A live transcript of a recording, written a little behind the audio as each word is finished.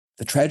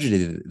The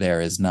tragedy there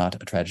is not a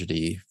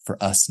tragedy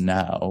for us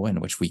now,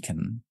 in which we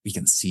can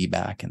see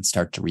back and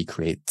start to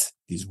recreate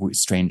these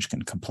strange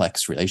and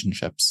complex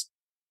relationships.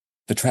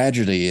 The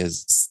tragedy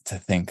is to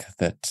think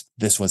that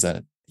this was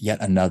yet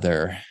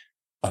another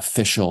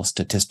official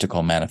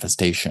statistical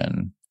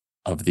manifestation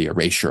of the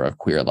erasure of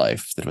queer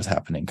life that was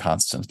happening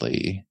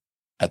constantly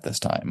at this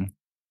time.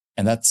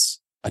 And that's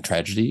a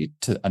tragedy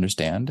to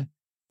understand.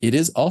 It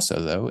is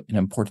also, though, an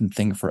important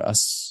thing for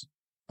us,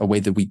 a way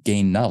that we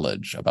gain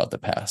knowledge about the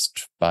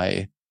past.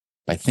 By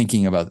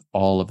thinking about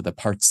all of the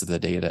parts of the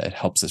data, it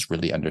helps us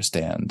really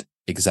understand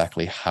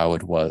exactly how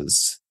it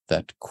was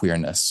that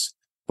queerness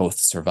both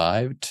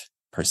survived,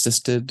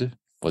 persisted,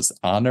 was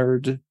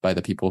honored by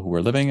the people who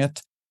were living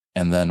it,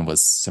 and then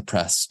was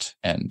suppressed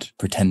and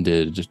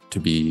pretended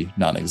to be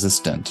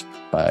non-existent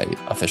by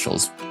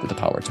officials with the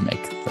power to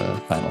make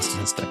the final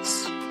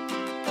statistics.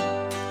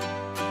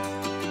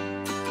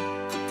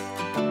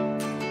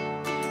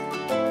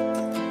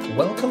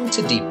 Welcome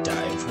to Deep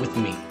Dive with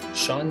me,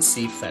 Sean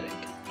C. Fettig.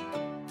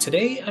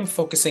 Today, I'm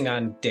focusing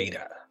on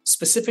data,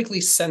 specifically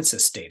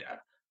census data,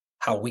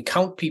 how we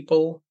count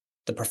people,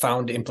 the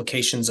profound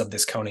implications of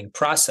this counting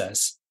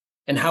process,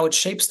 and how it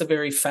shapes the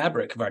very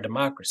fabric of our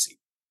democracy.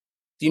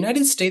 The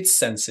United States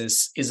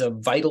Census is a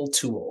vital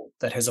tool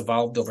that has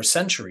evolved over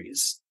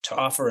centuries to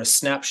offer a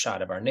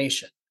snapshot of our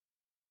nation.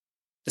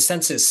 The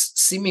census,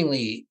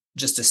 seemingly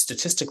just a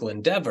statistical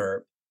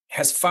endeavor,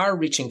 has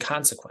far-reaching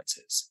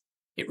consequences.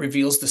 It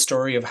reveals the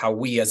story of how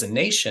we as a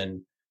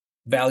nation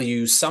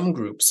value some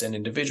groups and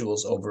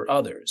individuals over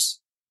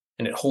others,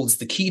 and it holds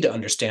the key to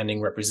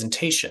understanding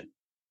representation,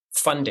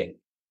 funding,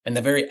 and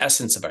the very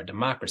essence of our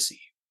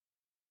democracy.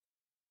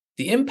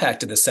 The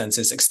impact of the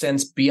census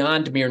extends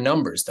beyond mere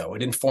numbers, though.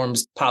 It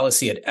informs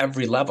policy at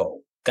every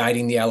level,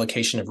 guiding the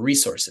allocation of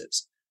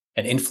resources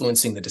and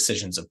influencing the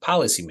decisions of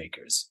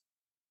policymakers.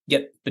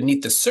 Yet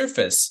beneath the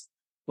surface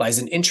lies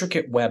an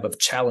intricate web of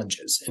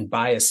challenges and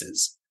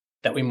biases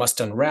that we must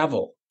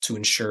unravel to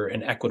ensure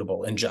an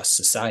equitable and just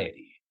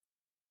society.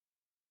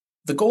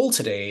 The goal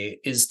today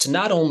is to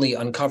not only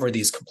uncover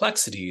these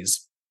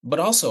complexities, but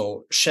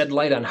also shed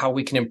light on how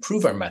we can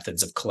improve our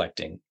methods of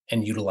collecting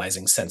and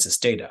utilizing census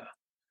data.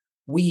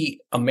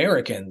 We,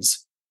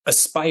 Americans,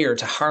 aspire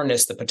to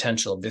harness the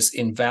potential of this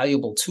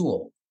invaluable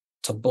tool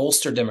to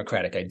bolster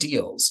democratic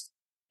ideals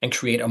and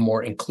create a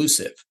more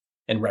inclusive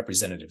and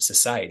representative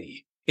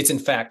society. It's in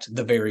fact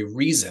the very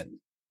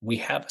reason we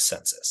have a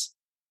census.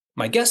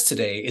 My guest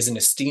today is an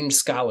esteemed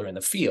scholar in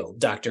the field,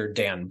 Dr.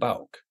 Dan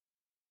Bouk.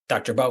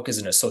 Dr. Bouk is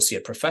an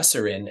associate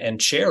professor in and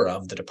chair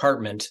of the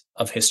Department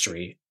of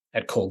History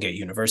at Colgate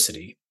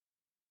University.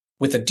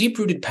 With a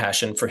deep-rooted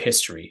passion for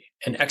history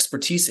and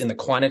expertise in the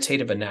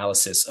quantitative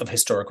analysis of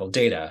historical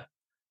data,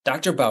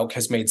 Dr. Bouk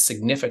has made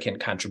significant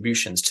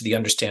contributions to the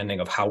understanding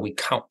of how we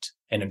count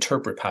and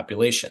interpret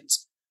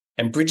populations,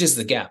 and bridges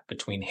the gap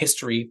between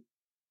history,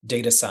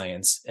 data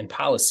science, and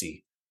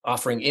policy,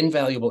 offering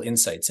invaluable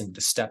insights into the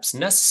steps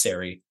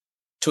necessary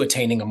to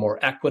attaining a more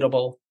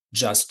equitable,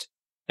 just,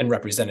 and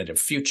representative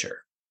future.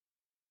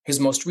 His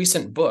most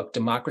recent book,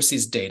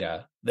 Democracy's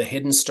Data: The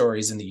Hidden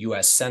Stories in the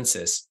U.S.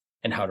 Census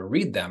and How to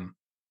Read Them,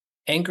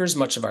 anchors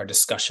much of our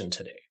discussion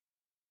today.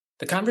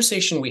 The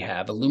conversation we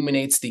have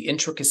illuminates the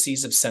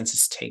intricacies of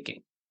census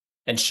taking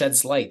and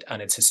sheds light on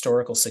its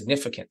historical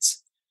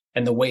significance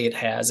and the way it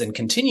has and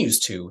continues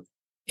to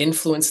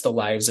influence the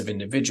lives of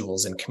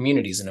individuals and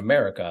communities in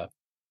America,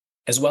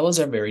 as well as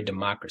our very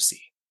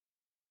democracy.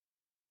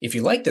 If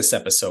you like this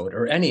episode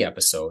or any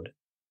episode,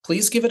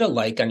 please give it a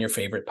like on your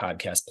favorite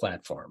podcast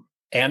platform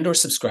and or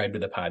subscribe to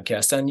the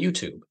podcast on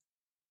YouTube.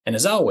 And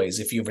as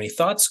always, if you have any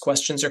thoughts,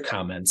 questions, or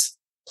comments,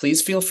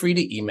 please feel free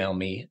to email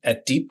me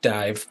at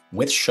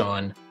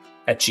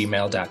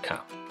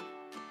deepdivewithsean@gmail.com.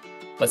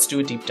 Let's do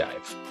a deep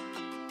dive.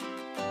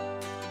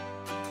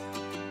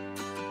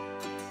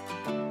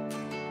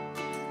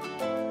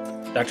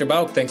 Dr.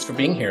 Bouk, thanks for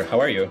being here. How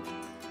are you?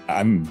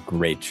 I'm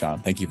great,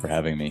 Sean. Thank you for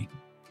having me.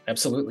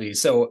 Absolutely.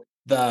 So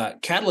the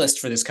catalyst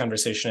for this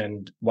conversation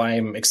and why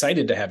I'm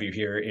excited to have you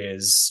here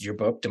is your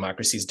book,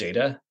 Democracy's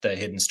Data: The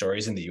Hidden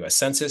Stories in the U.S.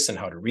 Census and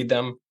How to Read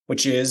Them,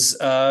 which is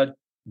a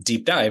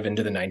deep dive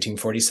into the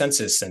 1940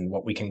 census and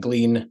what we can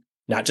glean,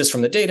 not just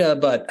from the data,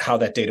 but how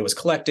that data was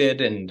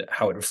collected and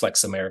how it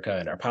reflects America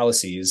and our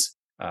policies.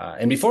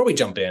 And before we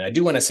jump in, I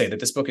do want to say that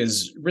this book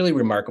is really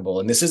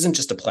remarkable. And this isn't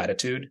just a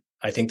platitude.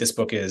 I think this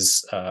book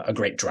is a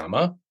great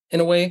drama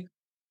in a way,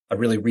 a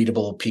really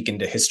readable peek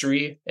into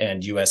history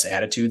and U.S.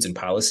 attitudes and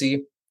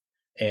policy,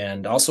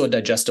 and also a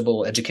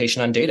digestible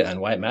education on data and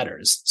why it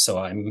matters. So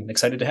I'm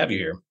excited to have you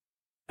here.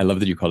 I love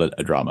that you called it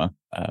a drama.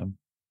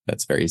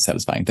 That's very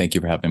satisfying. Thank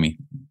you for having me.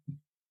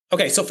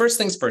 Okay, so first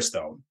things first,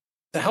 though.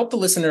 To help the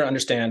listener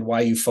understand why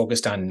you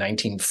focused on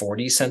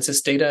 1940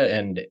 census data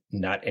and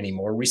not any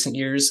more recent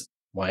years,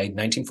 why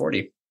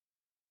 1940?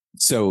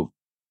 So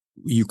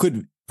you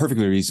could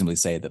perfectly reasonably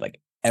say that like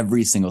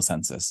every single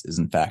census is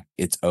in fact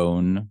its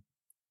own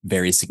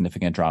very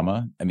significant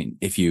drama. I mean,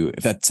 if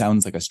that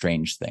sounds like a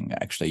strange thing,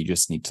 actually, you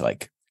just need to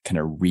like kind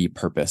of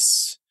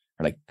repurpose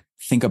or like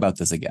think about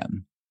this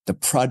again. The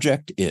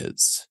project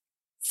is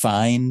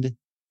find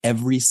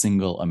every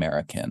single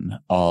American,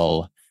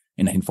 all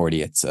in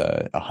 1940, it's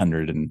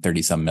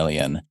 130 some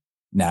million.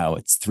 Now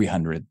it's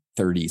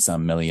 330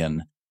 some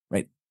million,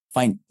 right?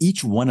 Find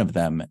each one of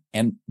them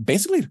and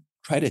basically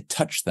try to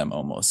touch them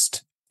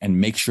almost and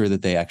make sure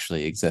that they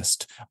actually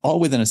exist, all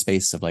within a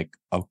space of like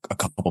a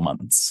couple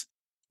months.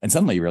 And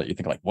suddenly you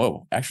think like,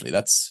 whoa, actually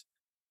that's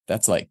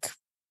like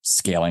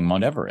scaling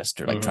Mount Everest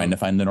or like trying to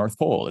find the North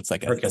Pole. It's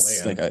like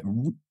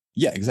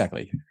yeah,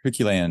 exactly.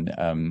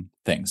 Herculean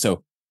thing.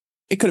 So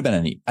it could have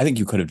been I think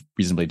you could have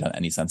reasonably done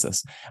any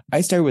census. I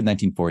started with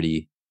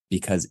 1940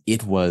 because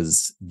it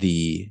was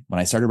when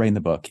I started writing the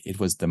book, it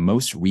was the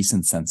most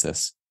recent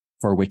census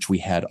for which we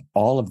had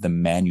all of the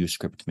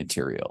manuscript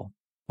material,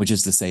 which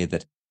is to say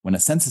that when a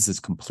census is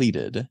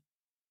completed,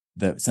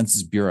 the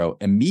Census Bureau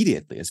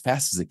immediately, as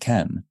fast as it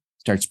can,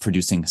 starts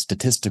producing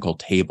statistical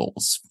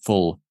tables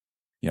full,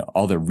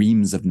 all the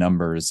reams of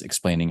numbers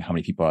explaining how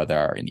many people there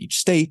are in each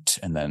state,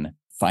 and then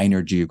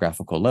finer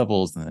geographical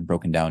levels, and then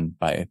broken down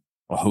by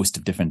a host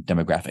of different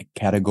demographic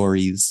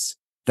categories.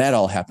 That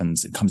all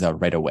happens. It comes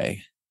out right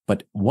away.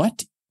 But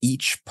what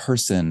each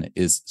person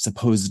is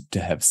supposed to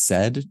have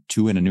said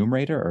to an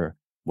enumerator, or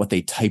what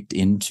they typed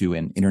into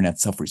an internet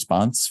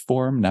self-response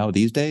form now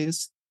these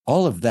days,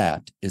 all of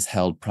that is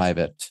held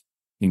private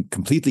and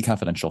completely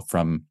confidential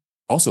from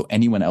also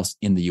anyone else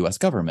in the US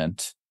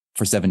government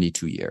for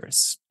 72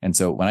 years. And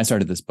so when I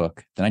started this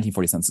book, the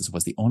 1940 census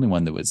was the only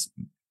one that was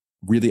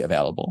really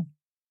available.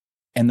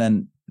 And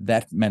then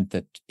that meant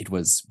that it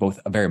was both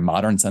a very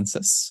modern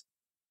census,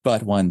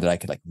 but one that I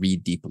could like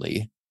read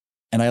deeply.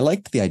 And I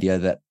liked the idea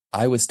that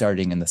I was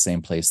starting in the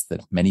same place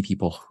that many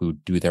people who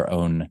do their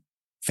own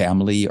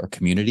family or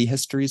community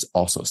histories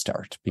also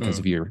start. Because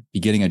if you're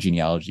beginning a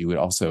genealogy, you would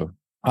also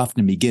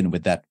often begin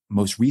with that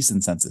most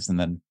recent census and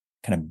then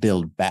kind of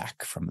build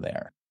back from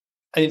there.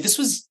 I mean, this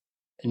was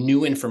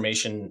new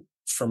information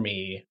for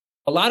me.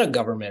 A lot of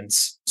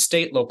governments,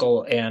 state,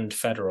 local, and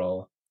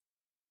federal,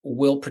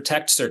 will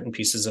protect certain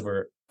pieces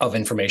of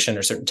information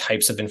or certain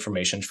types of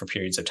information for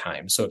periods of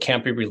time. So it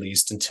can't be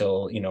released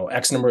until,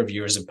 X number of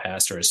years have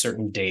passed or a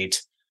certain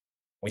date.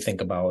 We think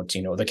about,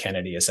 the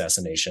Kennedy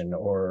assassination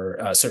or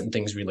certain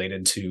things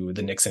related to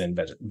the Nixon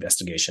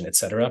investigation, et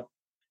cetera.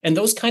 And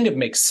those kind of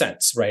make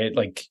sense, right?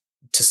 Like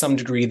to some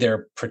degree,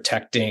 they're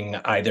protecting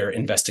either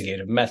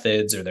investigative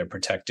methods or they're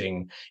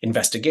protecting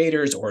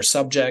investigators or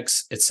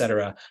subjects, et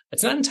cetera.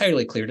 It's not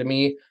entirely clear to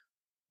me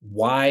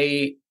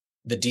why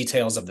the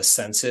details of the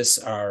census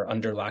are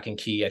under lock and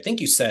key. I think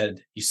you say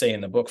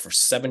in the book for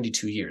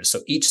 72 years.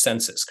 So each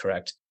census,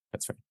 correct?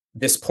 That's right.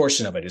 This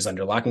portion of it is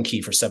under lock and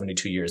key for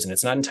 72 years. And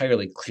it's not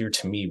entirely clear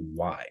to me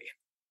why.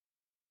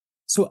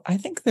 So I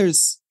think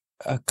there's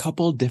a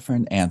couple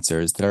different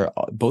answers that are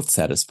both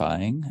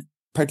satisfying.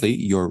 Partly,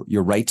 you're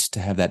right to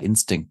have that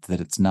instinct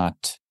that it's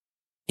not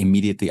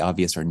immediately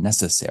obvious or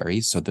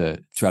necessary. So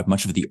throughout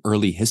much of the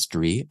early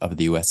history of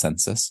the U.S.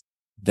 Census,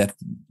 that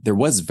there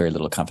was very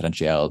little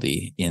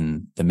confidentiality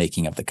in the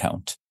making of the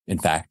count. In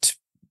fact,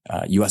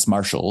 U.S.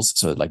 Marshals,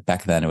 so like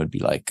back then it would be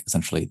like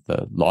essentially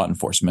the law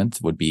enforcement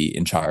would be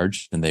in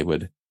charge, and they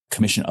would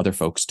commission other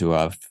folks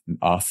to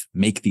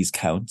make these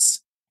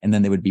counts, and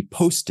then they would be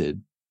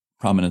posted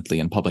prominently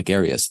in public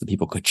areas so that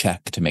people could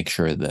check to make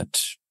sure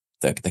that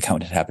the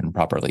count had happened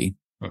properly.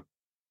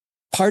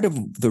 Part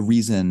of the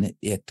reason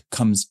it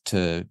comes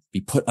to be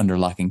put under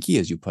lock and key,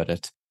 as you put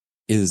it,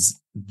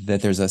 is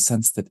that there's a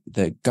sense that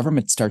the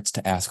government starts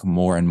to ask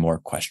more and more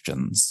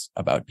questions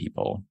about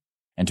people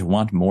and to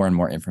want more and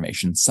more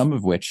information, some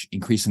of which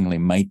increasingly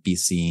might be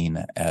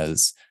seen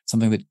as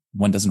something that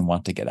one doesn't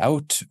want to get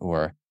out,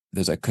 or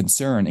there's a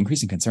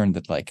increasing concern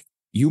that like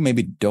you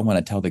maybe don't want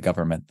to tell the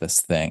government this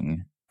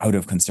thing out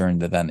of concern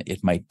that then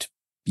it might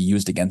be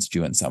used against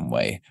you in some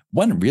way.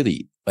 One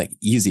really like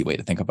easy way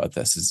to think about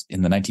this is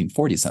in the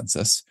 1940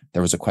 census,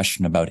 there was a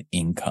question about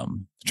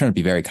income. It's trying to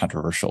be very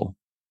controversial,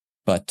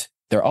 but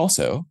there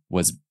also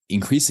was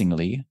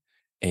increasingly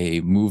a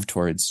move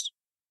towards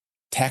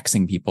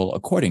taxing people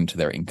according to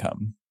their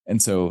income.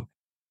 And so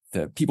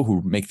the people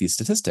who make these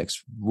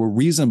statistics were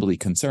reasonably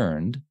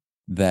concerned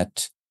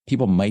that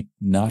people might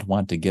not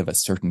want to give a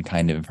certain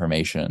kind of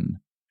information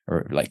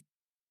or like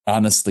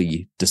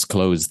honestly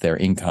disclose their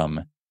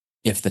income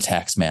if the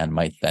tax man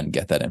might then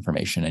get that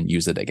information and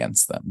use it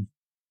against them.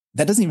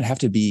 That doesn't even have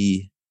to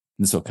be,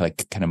 this will kind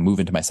of move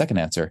into my second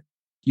answer.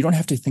 You don't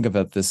have to think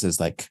about this as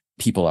like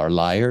people are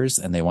liars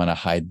and they want to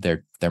hide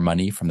their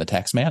money from the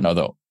tax man,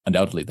 although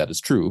undoubtedly that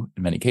is true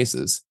in many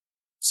cases.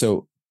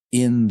 So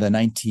in the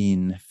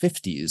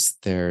 1950s,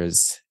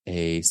 there's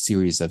a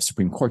series of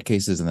Supreme Court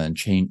cases and then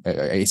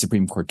a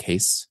Supreme Court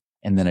case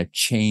and then a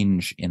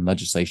change in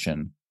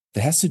legislation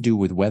that has to do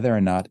with whether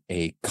or not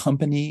a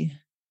company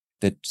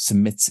that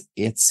submits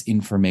its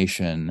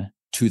information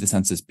to the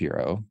Census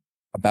Bureau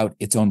about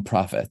its own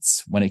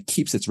profits, when it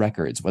keeps its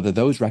records, whether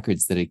those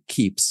records that it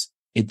keeps,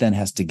 it then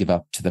has to give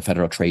up to the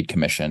Federal Trade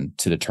Commission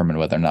to determine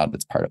whether or not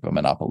it's part of a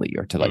monopoly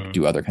or to like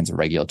do other kinds of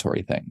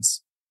regulatory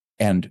things.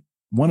 And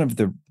one of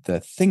the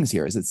things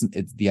here is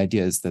the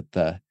idea is that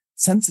the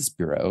Census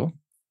Bureau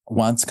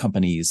wants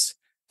companies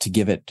to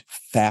give it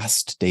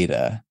fast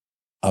data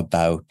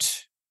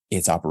about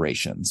its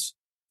operations,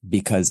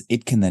 because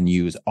it can then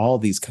use all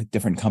these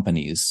different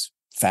companies'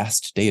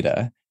 fast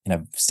data in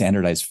a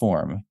standardized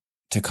form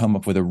to come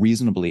up with a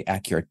reasonably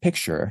accurate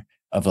picture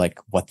of like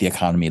what the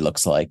economy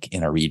looks like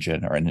in a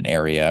region or in an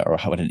area, or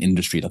what an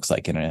industry looks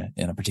like in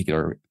a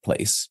particular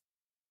place,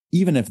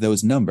 even if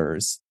those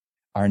numbers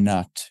are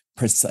not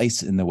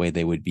precise in the way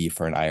they would be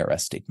for an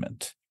IRS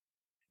statement.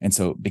 And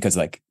so, because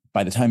like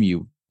by the time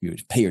you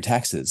pay your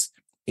taxes,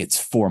 it's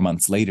 4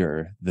 months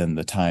later than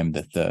the time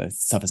that the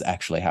stuff is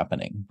actually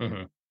happening.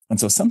 Mm-hmm. And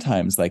so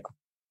sometimes like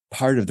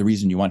part of the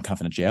reason you want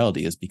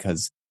confidentiality is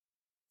because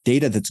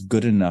data that's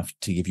good enough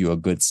to give you a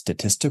good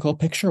statistical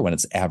picture when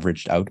it's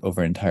averaged out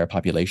over an entire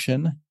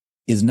population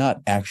is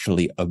not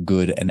actually a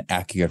good and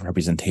accurate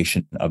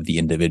representation of the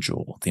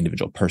individual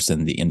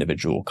person, the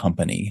individual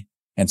company.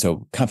 And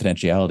so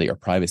confidentiality or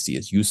privacy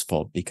is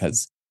useful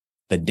because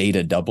the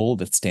data double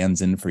that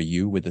stands in for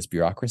you with this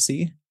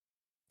bureaucracy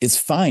is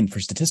fine for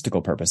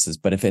statistical purposes.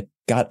 But if it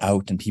got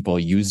out and people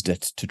used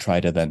it to try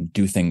to then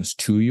do things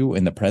to you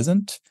in the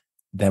present,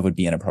 that would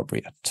be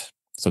inappropriate.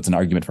 So it's an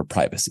argument for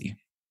privacy.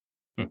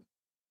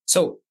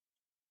 So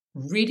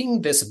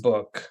reading this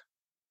book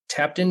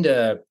tapped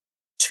into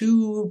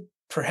two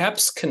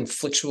perhaps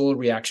conflictual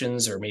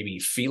reactions or maybe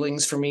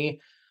feelings for me.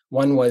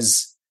 One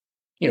was,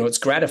 it's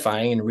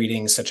gratifying in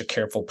reading such a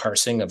careful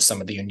parsing of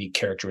some of the unique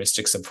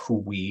characteristics of who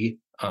we,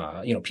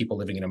 people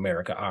living in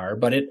America are.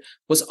 But it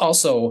was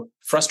also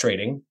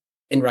frustrating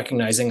in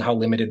recognizing how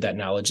limited that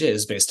knowledge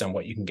is based on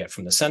what you can get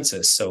from the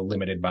census. So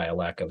limited by a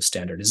lack of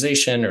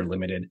standardization, or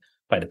limited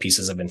by the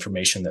pieces of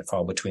information that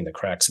fall between the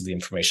cracks of the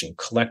information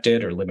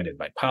collected, or limited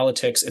by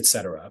politics, et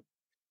cetera.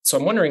 So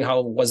I'm wondering,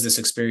 how was this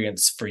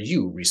experience for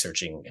you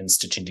researching and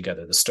stitching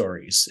together the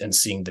stories and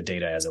seeing the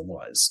data as it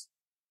was?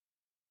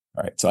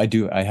 All right. So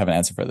I have an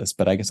answer for this,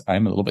 but I guess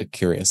I'm a little bit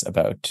curious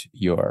about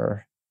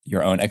your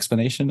own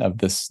explanation of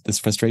this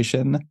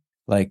frustration.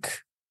 Like,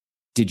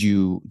 did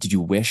you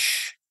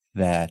wish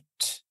that,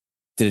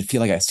 did it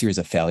feel like a series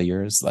of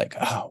failures? Like,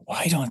 oh,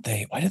 why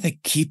do they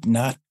keep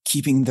not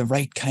keeping the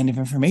right kind of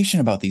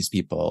information about these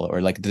people?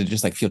 Or like, did it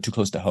just like feel too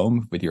close to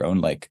home with your own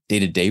like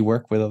day-to-day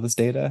work with all this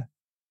data?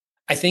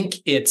 I think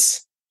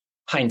it's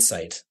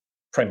hindsight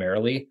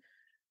primarily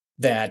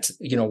that,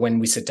 when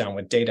we sit down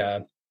with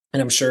data,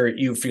 and I'm sure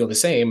you feel the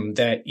same,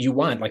 that you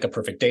want like a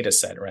perfect data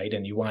set, right?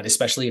 And you want,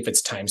 especially if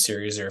it's time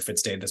series or if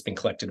it's data that's been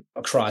collected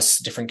across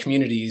different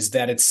communities,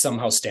 that it's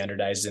somehow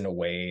standardized in a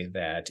way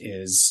that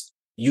is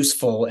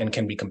useful and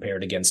can be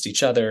compared against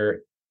each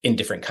other in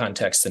different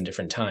contexts and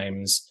different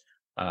times,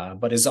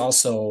 but is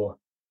also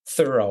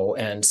thorough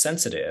and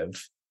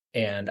sensitive.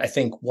 And I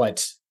think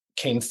what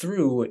came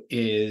through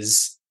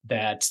is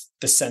that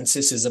the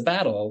census is a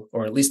battle,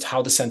 or at least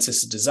how the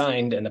census is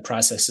designed and the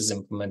process is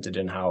implemented,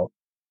 and how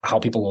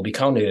people will be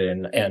counted,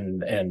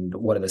 and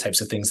what are the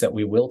types of things that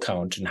we will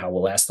count, and how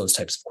we'll ask those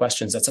types of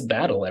questions. That's a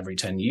battle every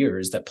 10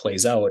 years that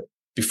plays out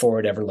before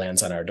it ever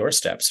lands on our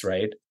doorsteps,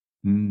 right?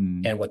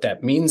 And what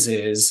that means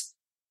is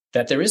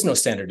that there is no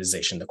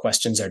standardization. The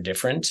questions are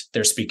different.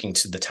 They're speaking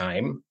to the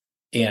time.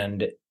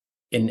 And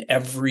in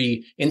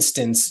every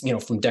instance,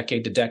 from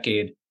decade to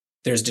decade,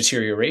 there's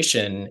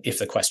deterioration if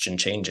the question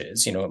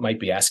changes. It might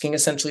be asking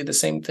essentially the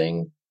same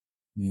thing,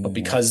 but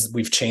because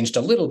we've changed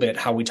a little bit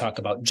how we talk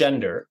about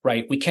gender,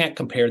 right? We can't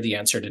compare the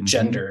answer to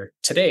gender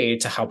today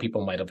to how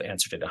people might have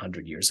answered it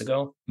 100 years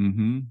ago.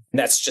 And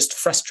that's just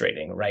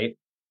frustrating, right?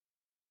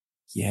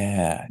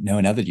 Yeah, no,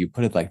 now that you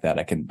put it like that,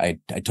 I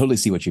totally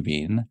see what you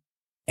mean.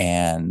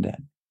 And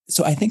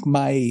so I think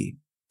my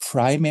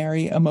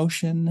primary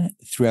emotion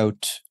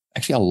throughout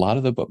actually a lot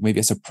of the book, maybe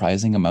a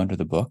surprising amount of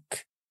the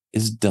book,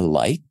 is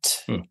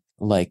delight.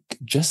 Like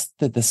just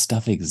that this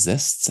stuff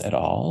exists at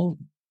all.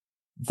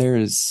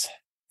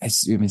 I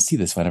see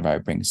this whenever I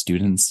bring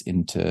students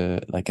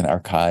into like an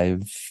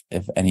archive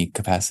of any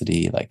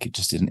capacity, like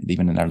just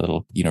even in our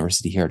little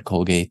university here at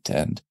Colgate,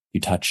 and you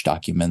touch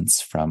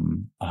documents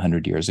from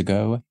 100 years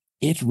ago.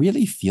 It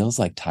really feels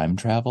like time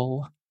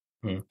travel.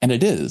 And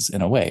it is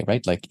in a way,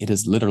 right? Like it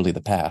is literally the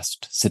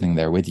past sitting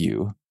there with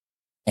you.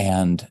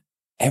 And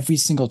every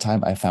single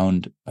time I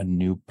found a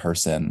new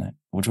person,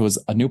 which was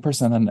a new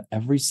person on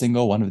every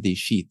single one of these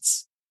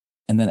sheets.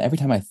 And then every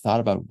time I thought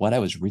about what I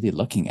was really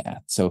looking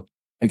at. So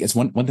I guess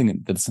one thing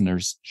that the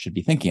listeners should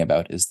be thinking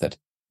about is that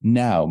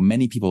now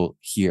many people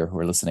here who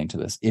are listening to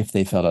this, if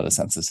they filled out a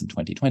census in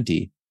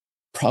 2020,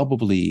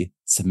 probably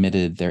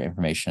submitted their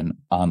information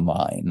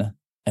online,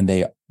 and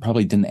they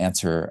probably didn't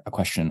answer a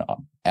question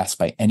asked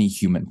by any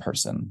human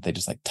person. They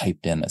just like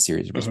typed in a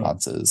series of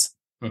responses.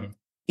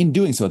 In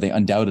doing so, they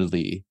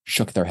undoubtedly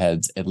shook their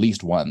heads at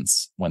least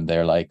once when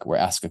they're like, we're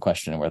asked a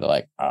question where they're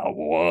like,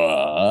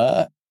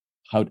 what?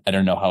 I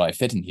don't know how I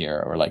fit in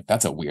here. Or like,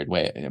 that's a weird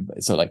way.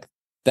 So like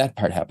that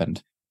part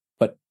happened.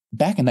 But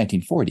back in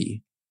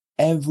 1940,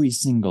 every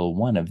single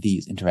one of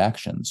these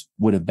interactions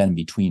would have been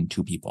between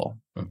two people,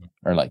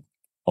 or like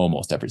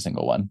almost every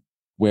single one,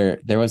 where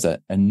there was a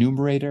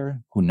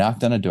numerator who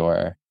knocked on a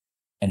door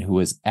and who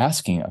is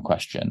asking a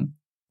question,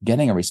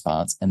 getting a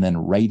response, and then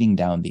writing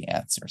down the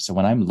answer. So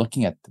when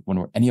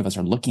any of us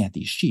are looking at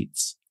these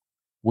sheets,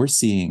 we're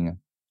seeing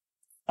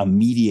a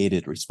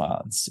mediated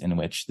response in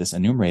which this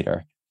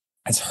enumerator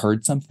has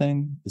heard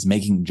something, is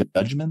making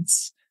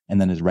judgments, and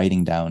then is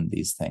writing down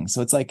these things.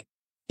 So it's like,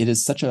 it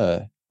is such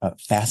a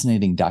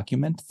fascinating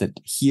document that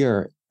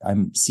here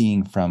I'm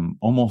seeing from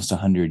almost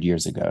 100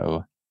 years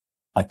ago,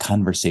 a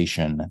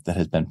conversation that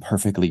has been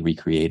perfectly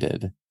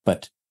recreated,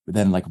 but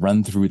then like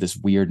run through this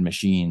weird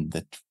machine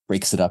that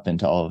breaks it up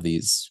into all of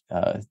these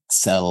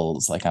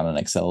cells, like on an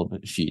Excel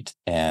sheet,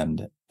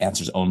 and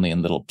answers only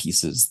in little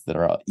pieces that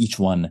are each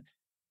one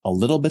a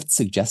little bit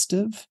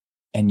suggestive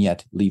and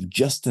yet leave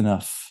just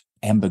enough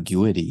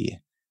ambiguity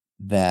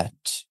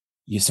that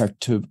you start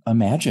to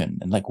imagine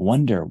and like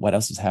wonder what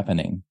else is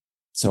happening.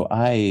 So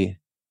I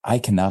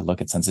cannot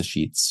look at census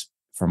sheets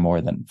for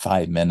more than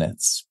 5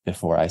 minutes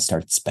before I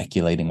start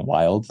speculating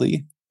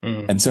wildly.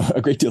 And so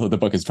a great deal of the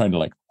book is trying to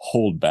like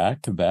hold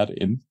back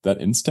that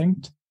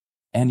instinct.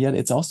 And yet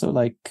it's also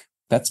like,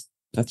 that's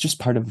just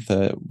part of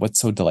what's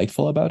so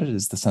delightful about it,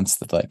 is the sense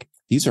that like,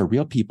 these are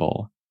real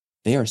people.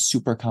 They are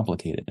super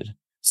complicated,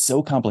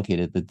 so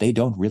complicated that they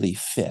don't really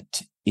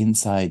fit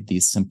inside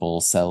these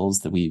simple cells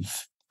that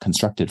we've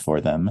constructed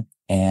for them.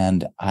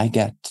 And I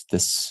get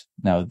this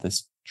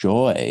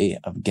joy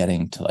of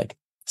getting to like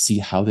see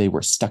how they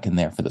were stuck in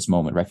there for this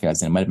moment,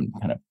 recognizing it might have been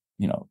kind of,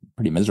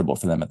 pretty miserable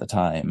for them at the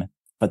time,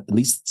 but at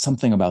least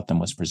something about them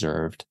was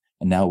preserved.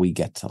 And now we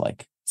get to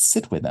like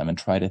sit with them and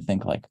try to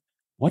think like,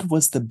 what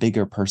was the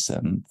bigger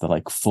person, the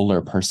like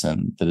fuller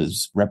person that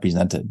is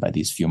represented by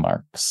these few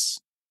marks?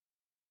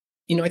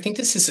 I think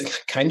this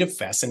is kind of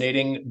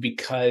fascinating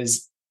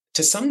because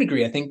to some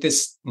degree, I think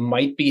this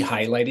might be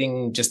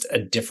highlighting just a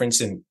difference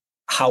in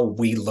how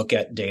we look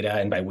at data.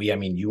 And by we, I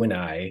mean you and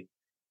I,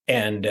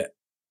 and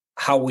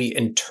how we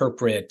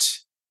interpret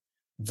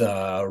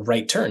the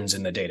right turns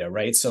in the data,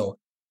 right? So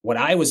what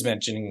I was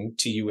mentioning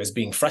to you as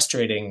being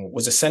frustrating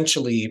was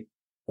essentially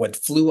what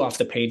flew off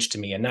the page to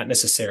me, and not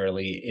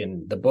necessarily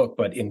in the book,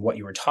 but in what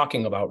you were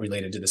talking about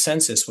related to the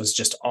census, was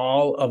just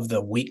all of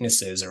the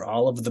weaknesses or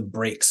all of the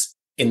breaks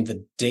in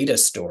the data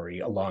story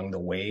along the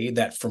way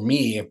that for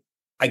me,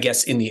 I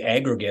guess in the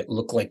aggregate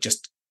look like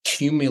just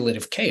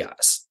cumulative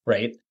chaos,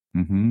 right?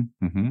 Mm-hmm,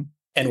 mm-hmm.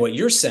 And what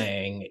you're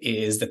saying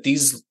is that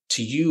these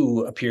to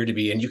you appear to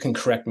be, and you can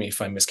correct me if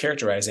I'm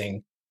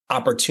mischaracterizing,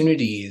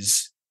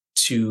 opportunities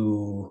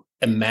to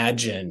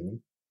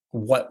imagine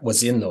what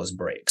was in those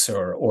breaks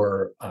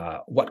or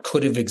what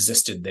could have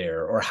existed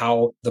there, or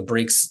how the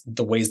breaks,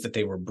 the ways that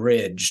they were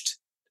bridged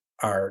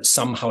are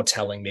somehow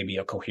telling maybe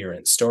a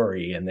coherent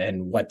story, and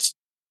then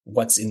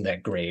what's in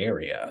that gray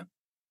area.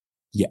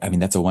 Yeah, I mean,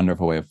 that's a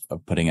wonderful way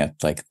of putting it.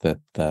 Like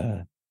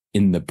the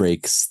in the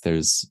breaks,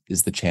 is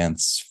the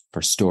chance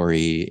for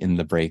story. In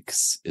the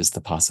breaks is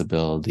the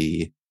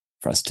possibility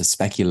for us to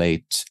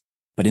speculate.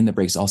 But in the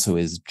breaks also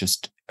is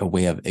just a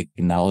way of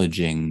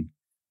acknowledging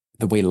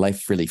the way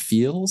life really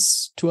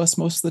feels to us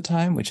most of the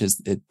time, which is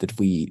that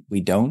we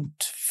don't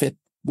fit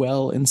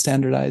well in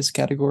standardized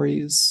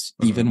categories,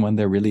 even when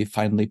they're really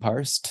finely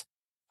parsed.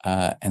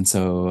 And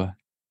so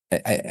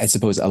I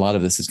suppose a lot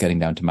of this is getting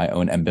down to my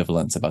own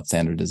ambivalence about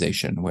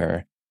standardization,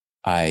 where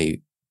I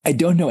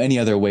don't know any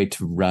other way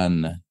to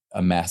run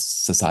a mass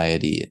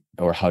society,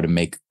 or how to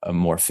make a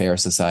more fair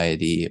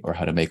society, or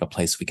how to make a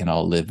place we can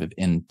all live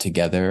in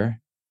together,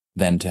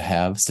 than to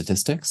have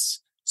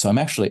statistics. So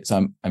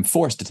I'm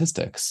for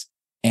statistics.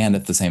 And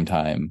at the same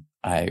time,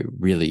 I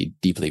really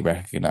deeply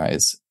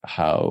recognize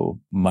how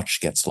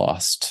much gets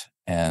lost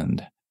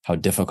and how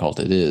difficult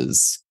it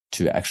is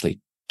to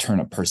actually turn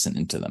a person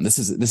into them. This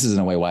is in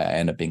a way why I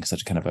end up being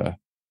such kind of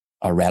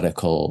a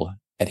radical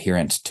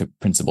adherent to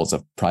principles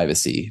of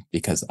privacy,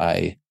 because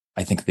I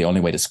think the only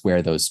way to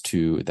square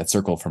that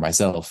circle for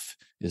myself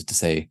is to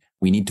say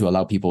we need to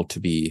allow people to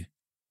be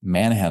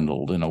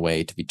manhandled in a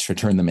way to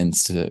turn them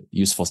into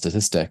useful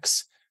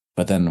statistics.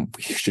 But then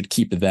we should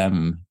keep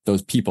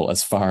those people,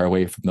 as far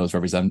away from those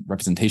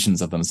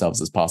representations of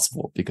themselves as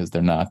possible, because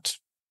they're not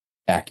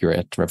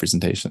accurate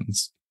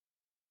representations.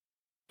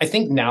 I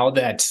think now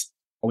that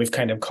we've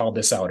kind of called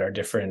this out, the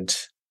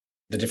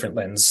different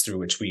lens through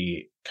which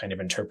we kind of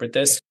interpret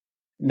this,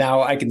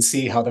 now I can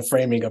see how the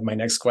framing of my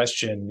next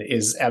question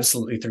is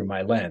absolutely through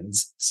my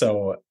lens.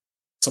 So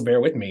bear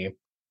with me.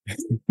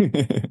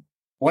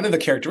 One of the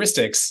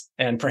characteristics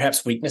and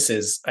perhaps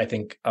weaknesses, I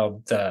think,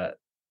 of the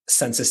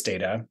census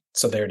data,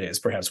 so there it is,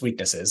 perhaps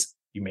weaknesses,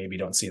 you maybe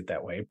don't see it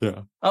that way,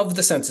 yeah, of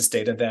the census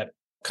data that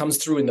comes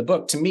through in the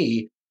book to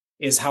me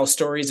is how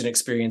stories and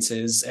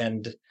experiences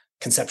and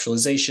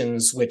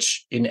conceptualizations,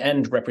 which in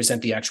end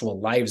represent the actual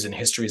lives and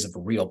histories of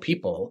real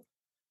people,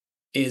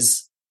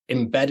 is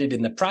embedded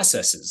in the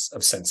processes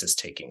of census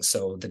taking.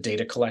 So the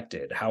data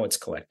collected, how it's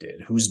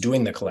collected, who's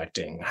doing the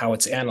collecting, how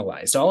it's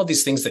analyzed, all of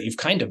these things that you've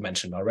kind of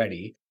mentioned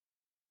already.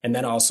 And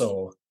then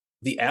also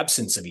the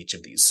absence of each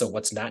of these. So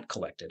what's not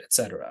collected, et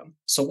cetera.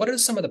 So what are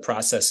some of the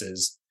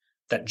processes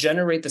that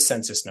generate the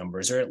census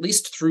numbers, or at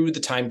least through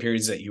the time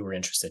periods that you were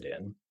interested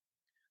in,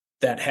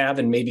 that have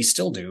and maybe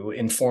still do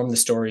inform the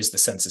stories the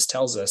census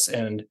tells us,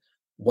 and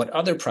what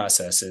other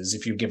processes,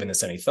 if you've given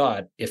this any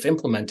thought, if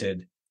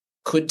implemented,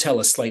 could tell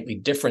a slightly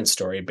different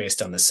story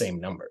based on the same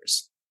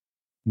numbers.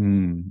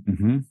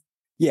 Mm-hmm.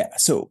 Yeah.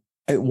 So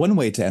one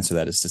way to answer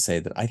that is to say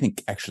that I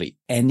think actually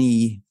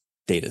any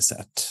data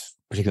set,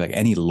 particularly like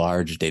any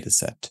large data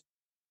set,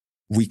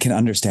 we can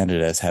understand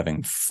it as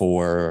having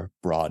four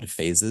broad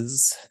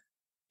phases.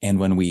 And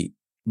when we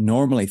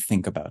normally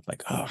think about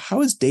like, oh,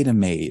 how is data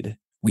made?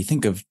 We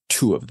think of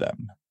two of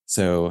them.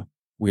 So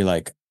we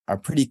like are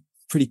pretty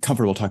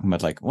comfortable talking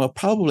about like, well,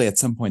 probably at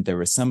some point there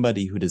was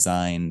somebody who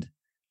designed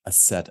a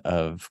set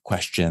of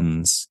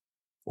questions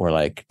or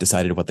like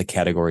decided what the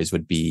categories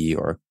would be,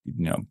 or,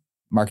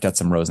 marked out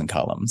some rows and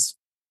columns.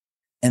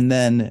 And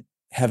then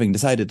having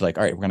decided like,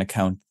 all right, we're going to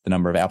count the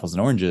number of apples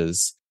and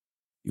oranges.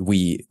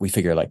 We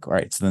figure like, all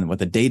right, so then what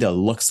the data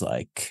looks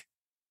like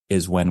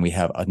is when we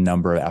have a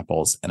number of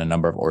apples and a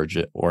number of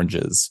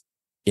oranges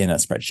in a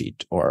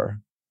spreadsheet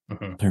or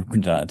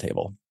printed on a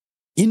table.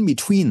 In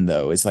between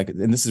though, is like,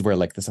 and this is where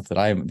like the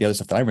other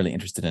stuff that I'm really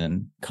interested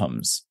in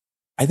comes.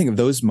 I think of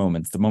those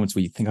moments, the moments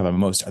we think of them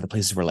most are the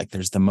places where like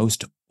there's the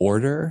most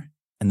order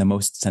and the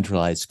most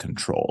centralized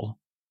control.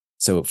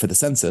 So for the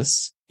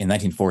census in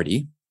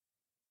 1940,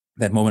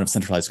 that moment of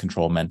centralized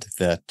control meant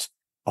that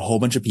a whole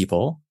bunch of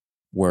people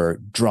were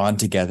drawn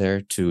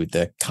together to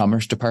the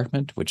Commerce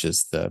Department, which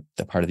is the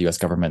part of the U.S.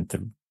 government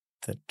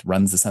that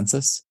runs the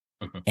census.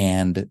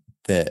 And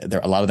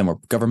a lot of them were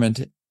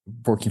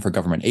working for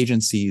government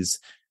agencies.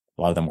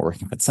 A lot of them were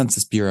working for the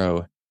Census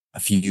Bureau. A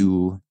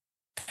few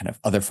kind of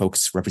other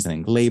folks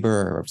representing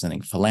labor or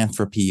representing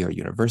philanthropy or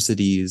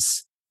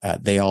universities.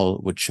 They all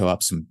would show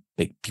up, some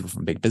big people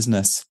from big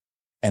business,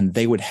 and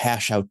they would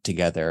hash out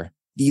together,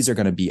 these are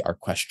going to be our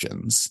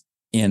questions.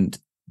 And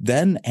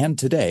then and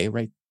today,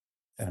 right?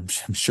 I'm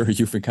sure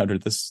you've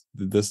encountered this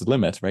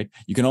limit, right?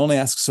 You can only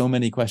ask so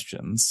many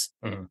questions.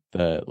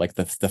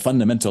 The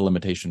fundamental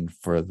limitation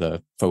for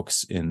the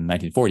folks in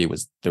 1940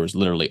 was there was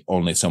literally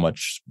only so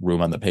much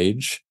room on the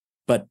page,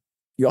 but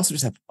you also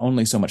just have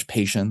only so much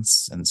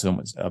patience and so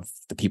much of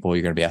the people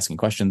you're going to be asking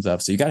questions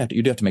of. So you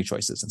do have to make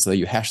choices. And so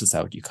you hash this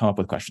out, you come up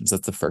with questions.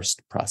 That's the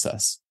first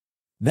process.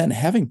 Then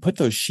having put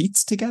those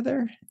sheets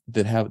together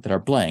that are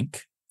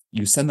blank,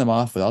 you send them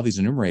off with all these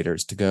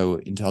enumerators to go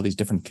into all these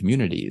different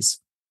communities.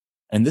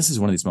 And this is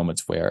one of these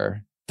moments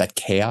where that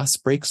chaos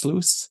breaks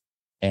loose.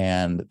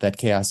 And that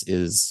chaos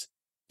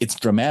it's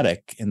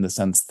dramatic in the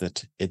sense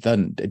that it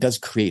does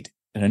create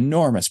an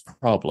enormous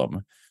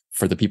problem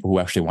for the people who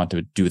actually want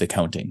to do the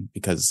counting,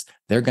 because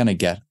they're going to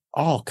get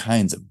all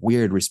kinds of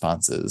weird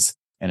responses,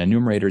 and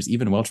enumerators,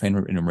 even well-trained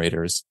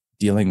enumerators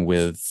dealing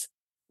with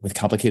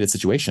complicated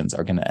situations,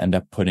 are going to end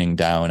up putting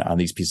down on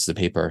these pieces of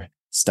paper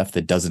stuff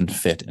that doesn't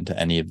fit into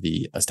any of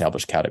the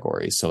established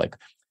categories. So like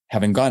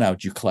having gone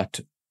out, you collect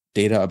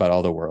data about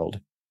all the world.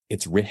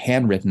 It's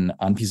handwritten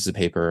on pieces of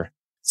paper,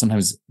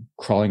 sometimes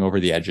crawling over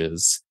the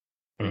edges,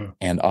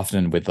 and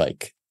often with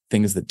like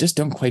things that just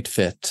don't quite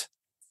fit.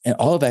 And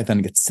all of that then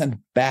gets sent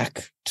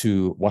back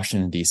to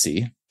Washington,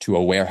 D.C., to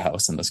a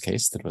warehouse in this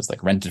case that was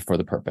like rented for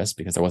the purpose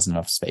because there wasn't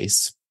enough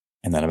space.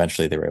 And then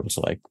eventually they were able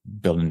to like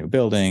build a new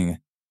building.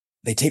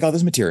 They take all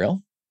this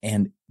material,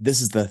 and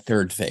this is the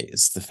third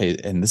phase,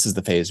 and this is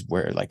the phase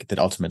where like that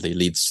ultimately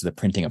leads to the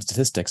printing of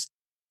statistics.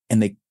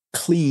 And they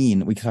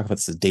clean, we can talk about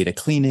this as data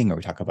cleaning, or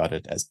we talk about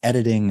it as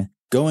editing,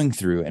 going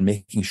through and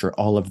making sure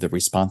all of the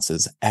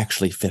responses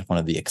actually fit one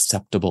of the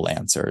acceptable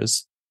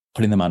answers,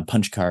 putting them on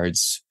punch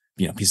cards,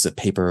 pieces of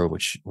paper,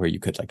 where you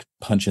could like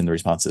punch in the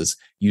responses,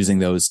 using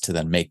those to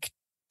then make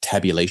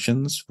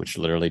tabulations, which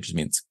literally just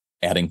means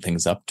adding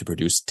things up to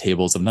produce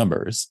tables of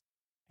numbers.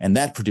 And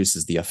that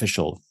produces the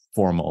official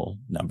formal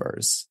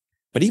numbers.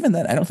 But even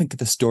then, I don't think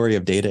the story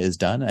of data is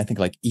done. I think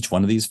like each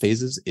one of these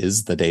phases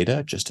is the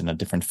data, just in a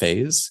different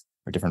phase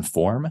or different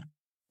form.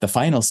 The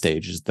final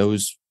stage is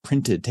those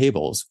printed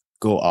tables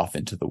go off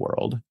into the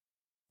world.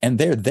 And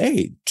there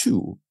they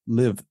too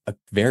live a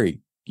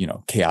very,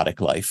 chaotic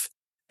life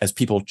as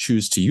people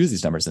choose to use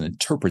these numbers and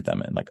interpret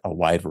them in like a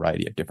wide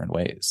variety of different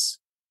ways.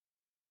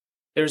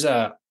 There's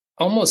a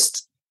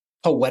almost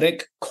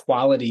poetic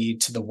quality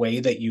to the way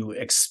that you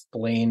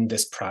explain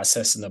this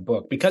process in the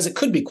book, because it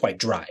could be quite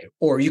dry,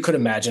 or you could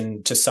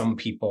imagine to some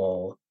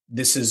people,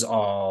 this is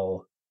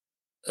all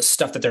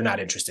stuff that they're not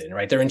interested in,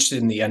 right? They're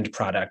interested in the end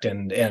product,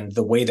 and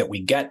the way that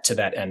we get to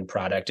that end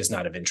product is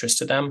not of interest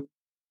to them.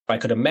 I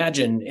could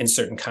imagine in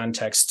certain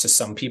contexts to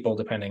some people,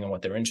 depending on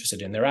what they're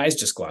interested in, their eyes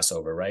just gloss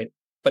over, right?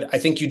 But I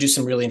think you do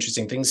some really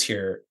interesting things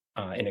here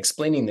in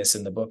explaining this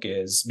in the book,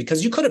 is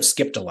because you could have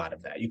skipped a lot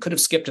of that. You could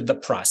have skipped the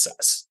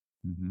process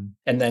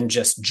and then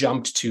just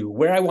jumped to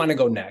where I want to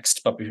go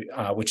next, but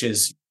which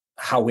is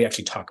how we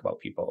actually talk about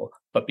people.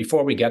 But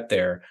before we get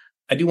there,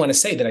 I do want to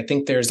say that I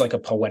think there's like a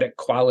poetic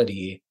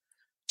quality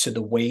to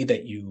the way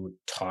that you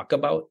talk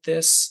about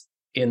this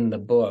in the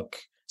book,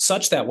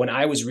 such that when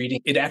I was reading,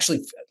 it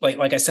actually,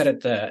 like I said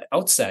at the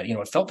outset,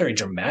 it felt very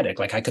dramatic.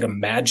 Like I could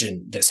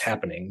imagine this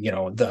happening,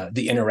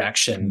 the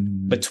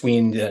interaction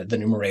between the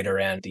numerator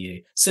and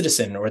the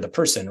citizen or the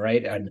person,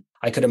 right? And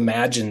I could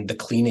imagine the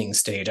cleaning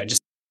stage. It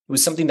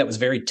was something that was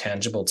very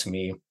tangible to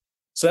me.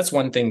 So that's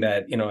one thing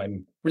that,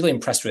 I'm really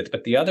impressed with.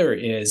 But the other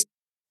is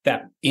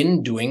that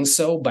in doing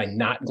so, by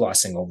not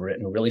glossing over it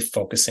and really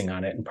focusing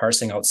on it and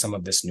parsing out some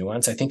of this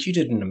nuance, I think you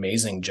did an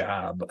amazing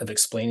job of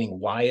explaining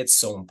why it's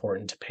so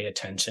important to pay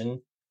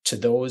attention to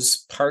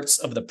those parts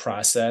of the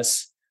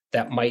process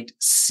that might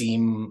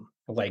seem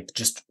like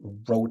just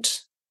rote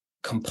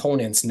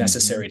components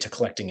necessary to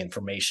collecting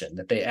information,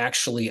 that they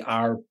actually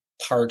are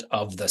part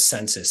of the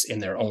census in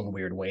their own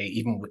weird way,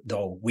 even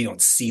though we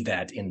don't see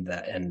that in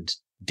the end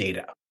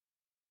data.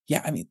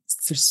 Yeah, I mean,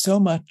 there's so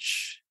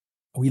much.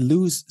 We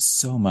lose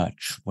so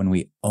much when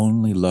we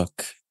only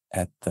look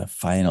at the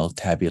final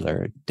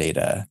tabular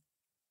data.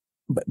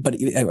 But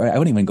I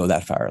wouldn't even go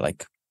that far.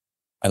 Like,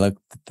 I like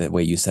the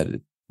way you said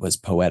it was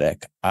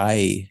poetic.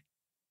 I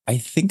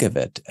think of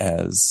it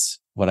as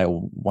what I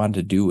want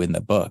to do in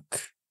the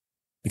book,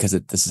 because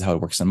this is how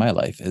it works in my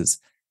life, is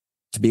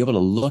to be able to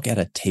look at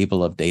a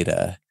table of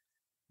data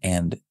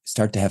and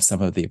start to have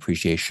some of the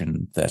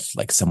appreciation that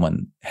like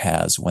someone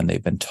has when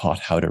they've been taught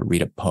how to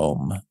read a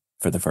poem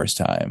for the first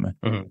time,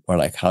 or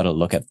like how to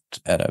look at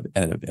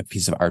a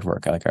piece of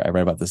artwork. Like I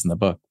read about this in the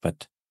book,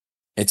 but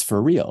it's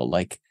for real.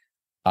 Like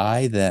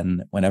I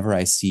then, whenever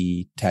I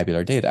see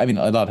tabular data, I mean,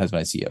 a lot of times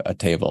when I see a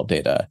table of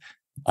data,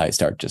 I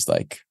start just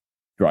like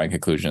drawing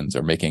conclusions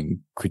or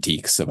making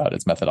critiques about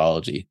its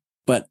methodology.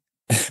 But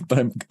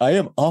I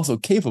am also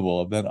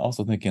capable of then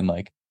also thinking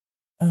like,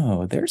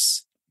 oh,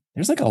 there's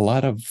like a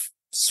lot of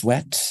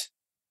sweat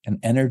and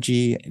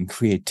energy and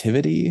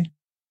creativity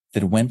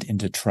that went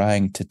into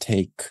trying to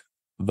take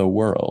the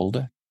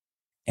world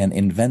and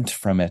invent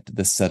from it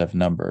this set of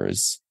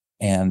numbers.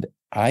 And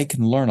I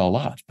can learn a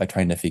lot by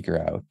trying to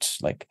figure out,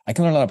 like, I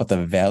can learn a lot about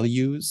the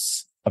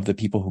values of the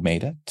people who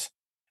made it.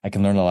 I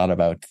can learn a lot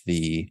about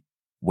the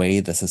way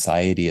the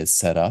society is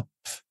set up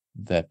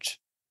that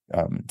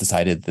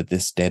decided that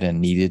this data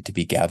needed to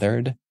be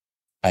gathered.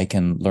 I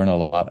can learn a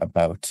lot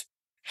about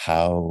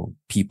how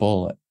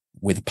people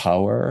with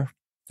power,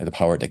 or the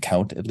power to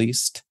count at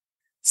least,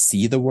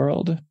 see the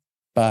world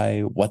by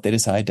what they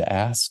decide to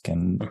ask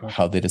and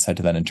how they decide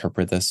to then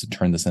interpret this and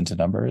turn this into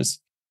numbers.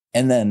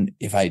 And then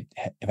if I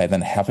then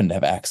happen to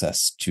have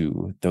access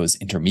to those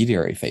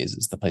intermediary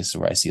phases, the places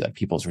where I see like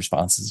people's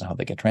responses and how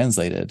they get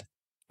translated,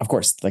 of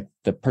course, like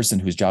the person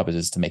whose job it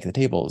is to make the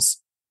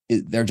tables,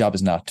 their job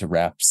is not to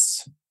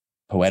wax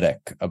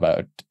poetic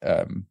about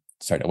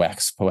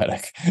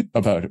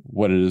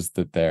what it is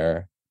that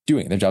they're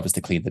doing. Their job is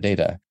to clean the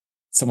data.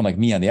 Someone like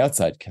me on the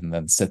outside can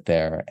then sit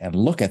there and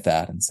look at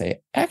that and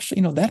say,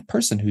 actually, that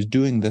person who's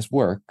doing this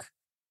work,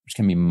 which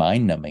can be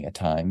mind-numbing at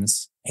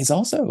times, is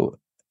also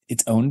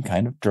its own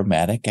kind of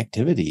dramatic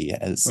activity,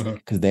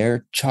 because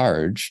they're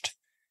charged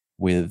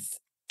with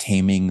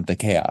taming the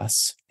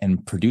chaos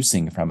and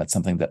producing from it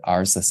something that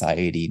our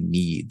society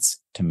needs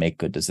to make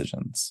good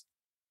decisions.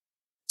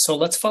 So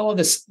let's follow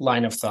this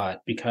line of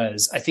thought,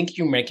 because I think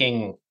you're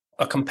making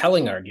a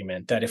compelling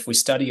argument that if we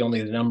study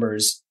only the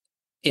numbers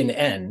in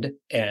end,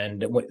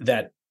 and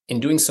that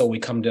in doing so, we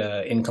come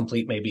to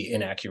incomplete, maybe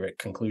inaccurate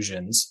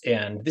conclusions.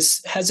 And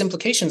this has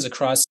implications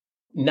across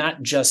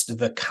not just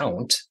the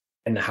count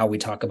and how we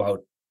talk about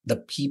the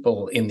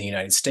people in the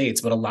United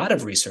States, but a lot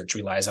of research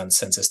relies on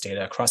census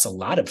data across a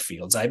lot of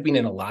fields. I've been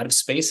in a lot of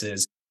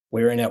spaces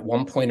wherein at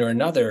one point or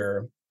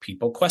another,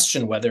 people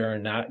question whether or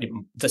not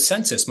the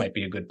census might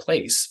be a good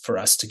place for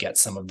us to get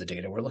some of the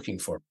data we're looking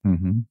for.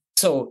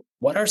 So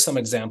what are some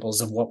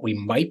examples of what we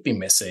might be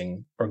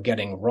missing or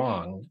getting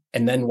wrong?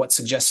 And then what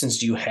suggestions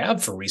do you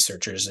have for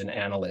researchers and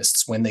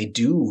analysts when they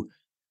do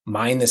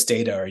mine this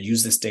data or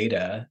use this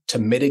data to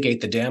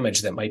mitigate the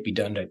damage that might be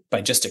done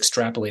by just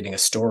extrapolating a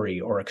story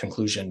or a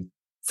conclusion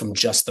from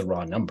just the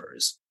raw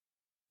numbers?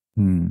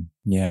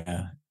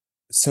 Yeah.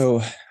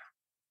 So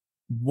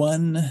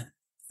one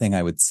thing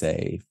I would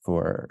say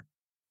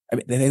I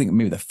think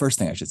maybe the first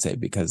thing I should say,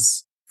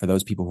 because for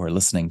those people who are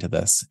listening to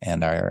this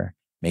and are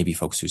maybe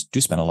folks who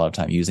do spend a lot of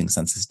time using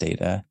census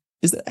data,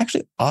 is that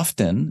actually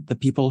often the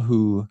people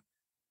who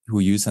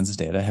use census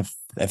data have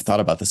thought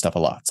about this stuff a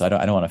lot. So I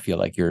don't want to feel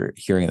like you're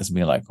hearing this and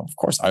being like, of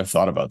course, I've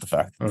thought about the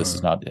fact that this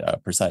is not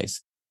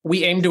precise.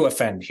 We aim to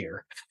offend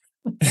here.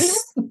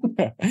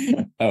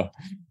 Oh,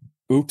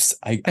 oops.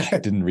 I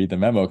didn't read the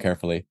memo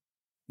carefully.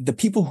 The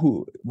people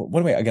who,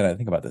 one way I got to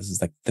think about this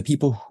is like the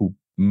people who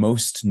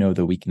most know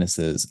the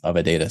weaknesses of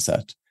a data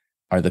set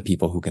are the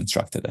people who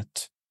constructed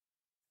it.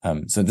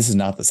 So this is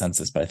not the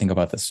census, but I think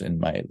about this in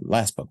my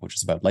last book, which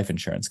is about life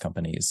insurance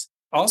companies.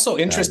 Also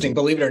interesting,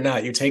 believe it or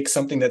not, you take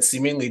something that's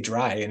seemingly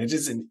dry and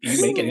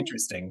you make it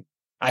interesting.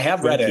 I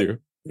have read it.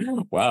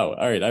 Wow.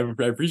 All right. I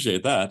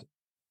appreciate that.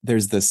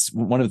 There's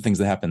one of the things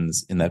that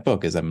happens in that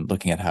book is I'm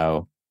looking at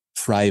how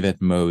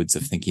private modes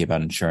of thinking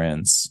about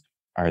insurance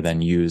are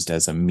then used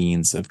as a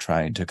means of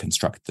trying to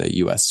construct the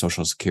US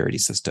Social Security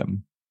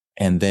system.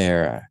 And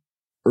there,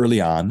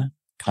 early on,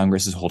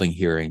 Congress is holding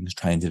hearings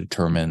trying to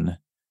determine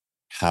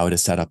how to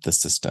set up the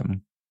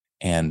system.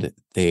 And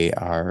they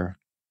are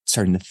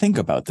starting to think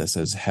about this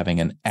as having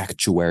an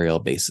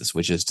actuarial basis,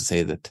 which is to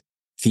say that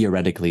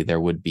theoretically there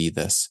would be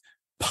this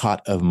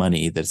pot of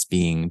money that's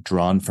being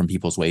drawn from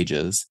people's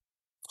wages,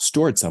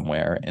 stored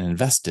somewhere and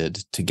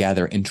invested to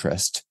gather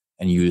interest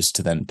and used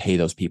to then pay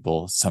those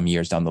people some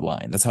years down the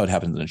line. That's how it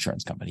happens in an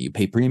insurance company. You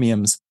pay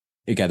premiums,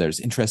 it gathers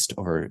interest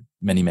over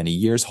many, many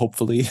years,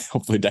 hopefully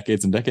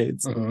decades and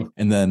decades. Mm-hmm.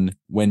 And then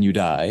when you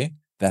die,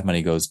 that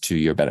money goes to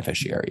your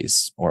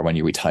beneficiaries, or when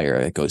you retire,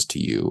 it goes to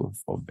you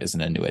as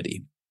an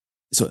annuity.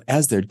 So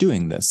as they're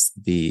doing this,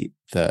 the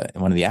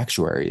one of the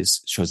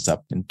actuaries shows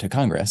up into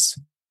Congress,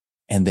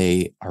 and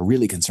they are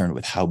really concerned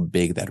with how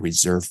big that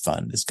reserve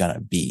fund is going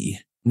to be.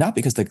 Not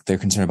because they're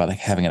concerned about like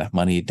having enough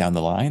money down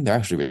the line. They're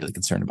actually really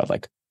concerned about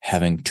like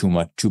having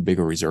too big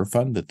a reserve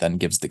fund that then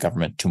gives the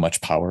government too much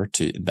power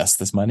to invest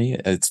this money.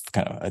 It's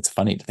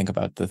funny to think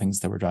about the things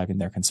that were driving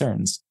their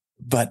concerns.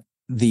 But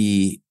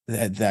I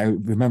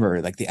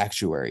remember like the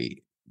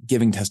actuary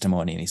giving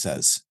testimony, and he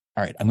says,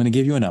 all right, I'm going to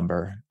give you a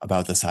number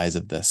about the size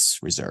of this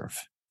reserve,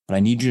 but I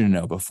need you to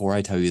know before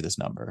I tell you this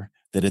number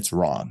that it's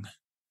wrong.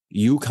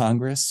 You,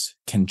 Congress,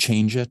 can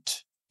change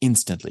it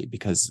instantly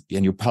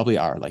and you probably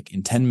are, like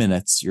in 10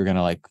 minutes, you're going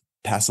to like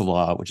pass a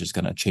law, which is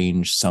going to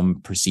change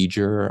some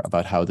procedure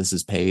about how this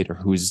is paid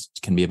or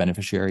can be a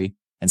beneficiary.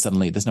 And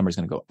suddenly this number is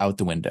going to go out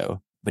the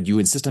window, but you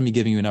insist on me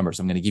giving you a number.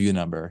 So I'm going to give you a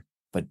number,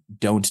 but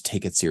don't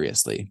take it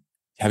seriously.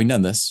 Having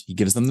done this, he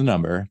gives them the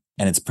number,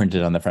 and it's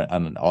printed on the front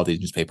on all these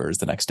newspapers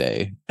the next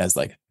day as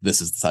like,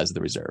 this is the size of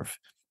the reserve.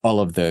 All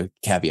of the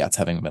caveats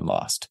having been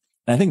lost.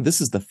 And I think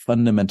this is the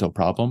fundamental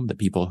problem that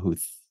people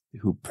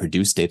who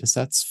produce data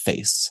sets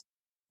face,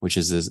 which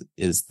is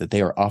that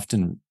they are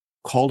often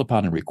called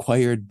upon and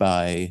required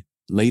by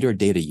later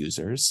data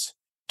users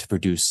to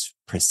produce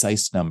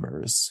precise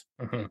numbers.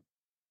 Mm-hmm.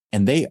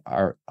 And they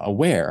are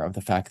aware of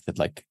the fact that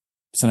like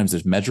sometimes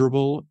there's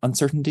measurable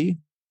uncertainty,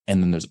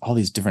 and then there's all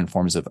these different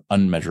forms of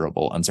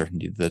unmeasurable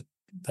uncertainty that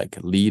like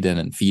lead in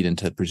and feed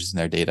into producing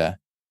their data.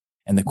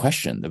 And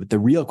the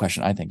real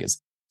question I think is,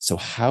 so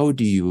how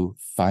do you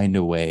find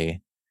a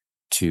way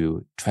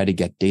to try to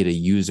get data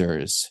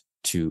users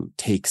to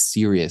take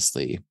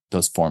seriously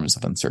those forms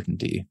of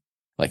uncertainty?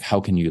 Like, how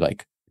can you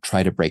like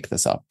try to break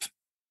this up?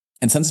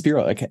 And Census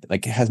Bureau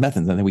like has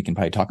methods. I think we can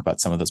probably talk about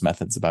some of those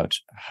methods about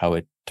how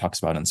it talks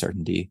about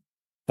uncertainty.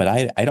 But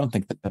I don't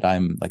think that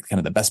I'm like kind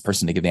of the best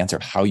person to give the answer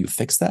of how you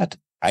fix that.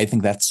 I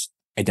think that's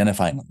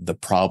identifying the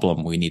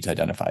problem we need to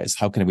identify is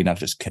how can we not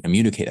just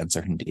communicate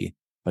uncertainty,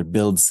 but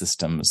build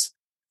systems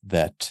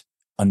that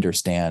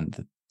understand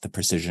that the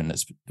precision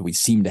that we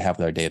seem to have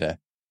with our data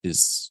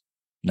is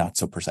not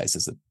so precise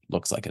as it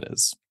looks like it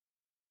is.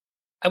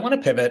 I want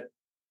to pivot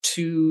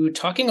to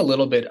talking a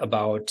little bit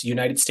about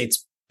United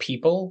States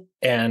people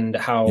and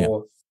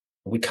how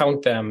we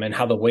count them and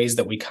how the ways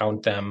that we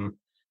count them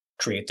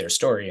create their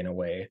story in a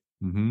way.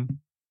 Mm-hmm.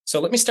 So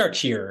let me start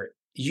here.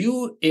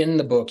 You, in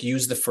the book,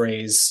 use the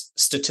phrase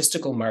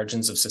statistical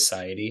margins of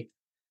society.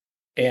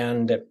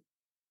 And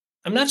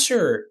I'm not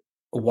sure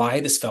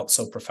why this felt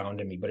so profound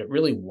to me, but it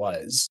really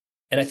was.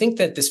 And I think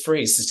that this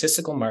phrase,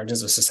 statistical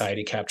margins of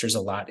society, captures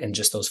a lot in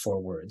just those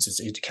 4 words.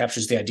 It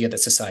captures the idea that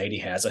society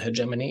has a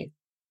hegemony,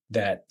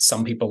 that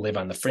some people live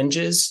on the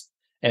fringes,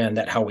 and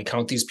that how we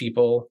count these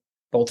people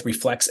both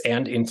reflects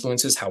and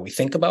influences how we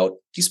think about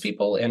these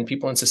people and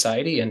people in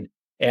society.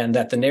 And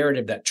that the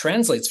narrative that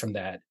translates from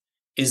that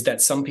is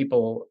that some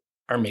people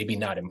are maybe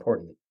not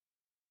important,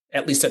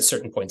 at least at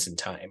certain points in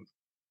time.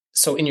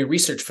 So in your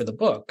research for the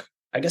book,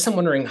 I guess I'm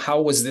wondering,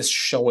 how was this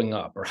showing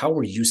up, or how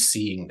were you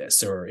seeing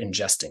this or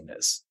ingesting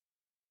this?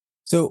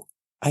 So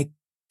I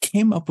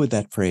came up with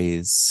that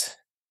phrase.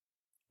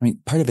 I mean,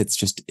 part of it's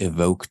just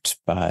evoked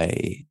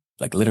by,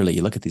 like, literally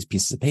you look at these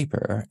pieces of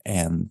paper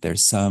and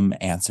there's some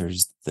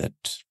answers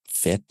that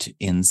fit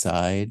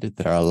inside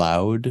that are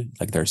allowed.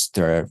 Like there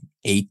are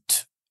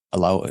 8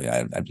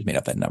 I just made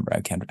up that number.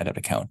 I'd have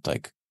to count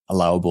like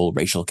allowable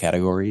racial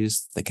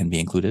categories that can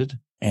be included.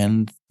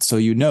 And so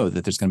you know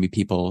that there's going to be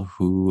people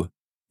who,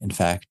 in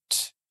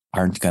fact,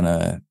 aren't going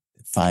to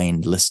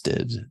find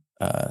listed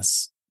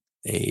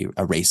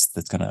a race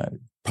that's going to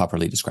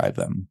properly describe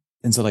them.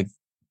 And so like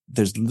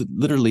there's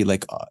literally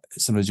like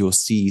sometimes you'll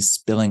see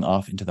spilling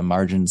off into the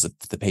margins of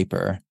the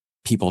paper,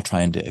 people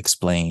trying to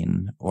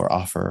explain or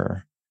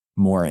offer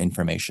more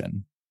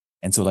information.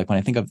 And so like when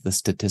I think of the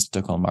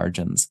statistical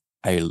margins,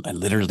 I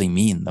literally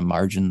mean the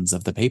margins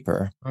of the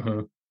paper.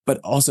 Mm-hmm. But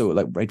also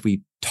like, right,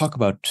 we talk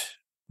about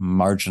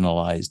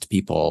marginalized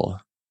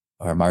people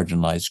or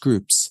marginalized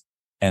groups.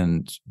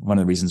 And one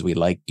of the reasons we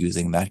like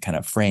using that kind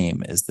of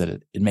frame is that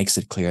it makes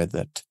it clear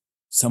that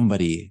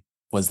somebody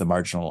was the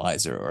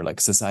marginalizer, or like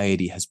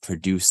society has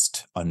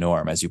produced a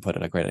norm, as you put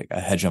it, like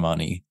a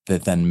hegemony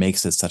that then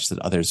makes it such that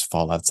others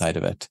fall outside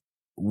of it.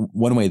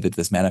 One way that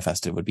this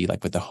manifested would be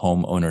like with the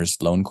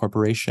Homeowners Loan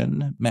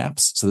Corporation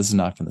maps. So this is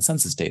not from the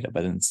census data,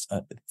 but it's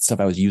stuff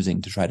I was using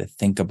to try to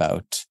think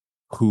about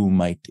who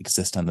might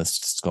exist on the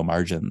statistical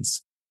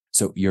margins.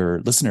 So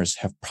your listeners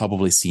have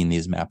probably seen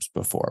these maps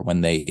before.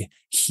 When they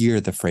hear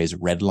the phrase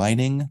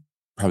redlining,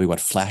 probably what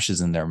flashes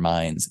in their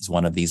minds is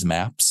one of these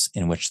maps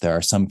in which there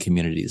are some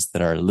communities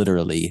that are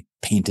literally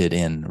painted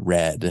in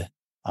red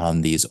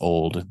on these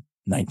old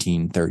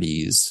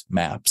 1930s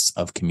maps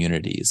of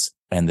communities.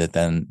 And that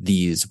then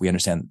we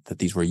understand that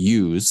these were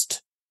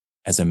used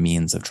as a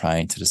means of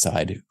trying to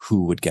decide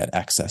who would get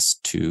access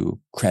to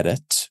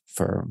credit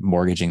for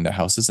mortgaging their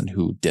houses and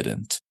who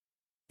didn't.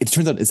 It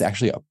turns out it's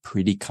actually a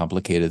pretty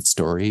complicated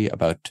story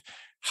about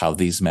how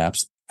these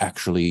maps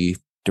actually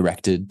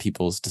directed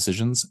people's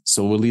decisions.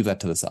 So we'll leave that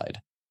to the side.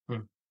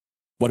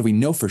 What we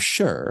know for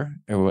sure,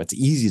 or what's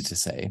easy to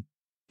say,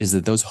 is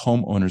that those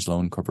homeowners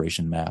loan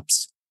corporation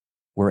maps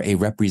were a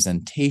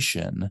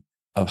representation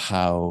of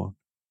how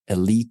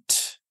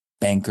elite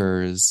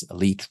bankers,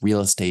 elite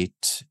real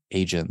estate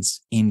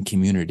agents in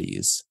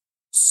communities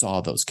saw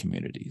those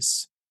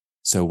communities.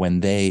 So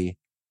when they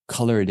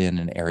colored in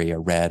an area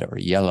red or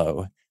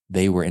yellow,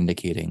 they were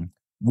indicating,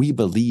 we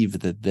believe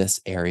that this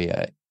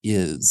area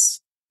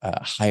is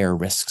a higher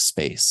risk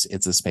space.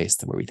 It's a space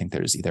where we think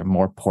there's either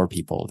more poor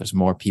people, there's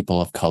more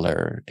people of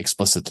color,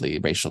 explicitly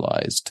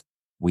racialized.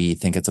 We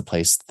think it's a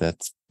place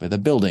where the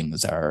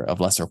buildings are of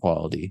lesser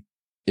quality.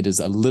 It is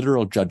a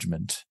literal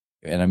judgment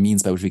and a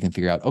means by which we can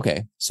figure out,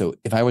 okay, so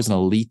if I was an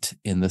elite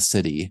in the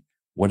city,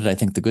 what did I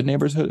think the good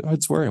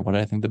neighborhoods were and what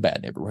did I think the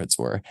bad neighborhoods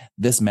were?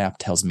 This map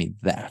tells me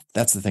that.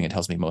 That's the thing it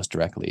tells me most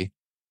directly.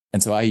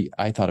 And so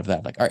I thought of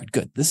that like, all right,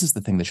 good. This is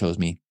the thing that shows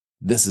me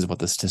this is what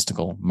the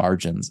statistical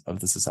margins of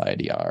the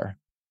society are.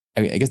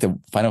 I guess the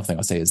final thing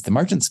I'll say is the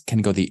margins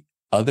can go the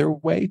other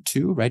way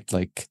too, right?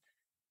 Like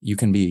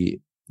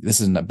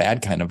this isn't a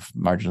bad kind of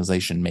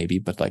marginalization maybe,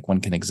 but like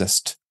one can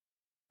exist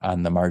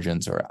on the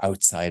margins or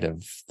outside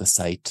of the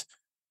site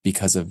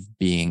because of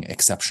being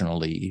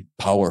exceptionally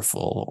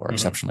powerful or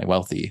exceptionally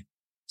wealthy.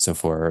 So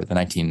for the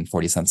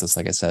 1940 census,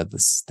 like I said,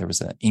 there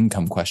was an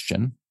income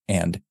question,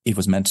 and it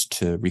was meant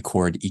to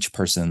record each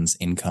person's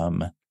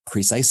income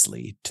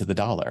precisely to the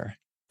dollar,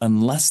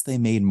 unless they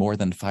made more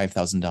than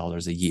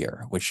 $5,000 a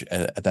year, which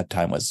at that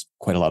time was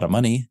quite a lot of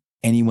money.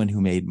 Anyone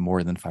who made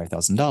more than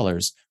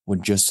 $5,000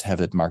 would just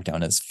have it marked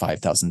down as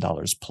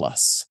 $5,000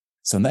 plus.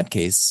 So in that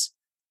case,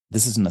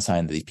 this isn't a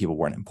sign that these people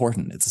weren't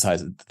important. It's a sign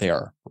that they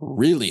are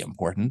really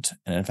important,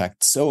 and in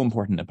fact, so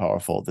important and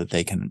powerful that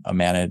they can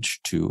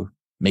manage to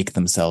make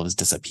themselves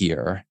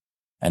disappear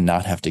and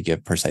not have to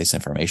give precise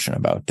information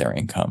about their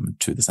income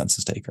to the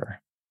census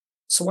taker.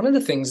 So one of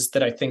the things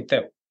that I think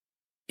that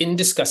in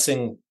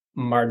discussing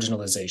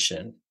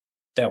marginalization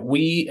that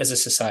we as a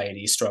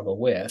society struggle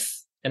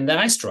with, and that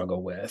I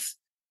struggle with,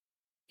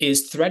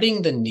 is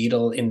threading the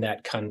needle in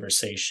that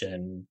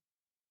conversation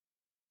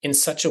in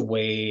such a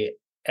way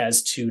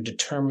as to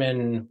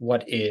determine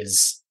what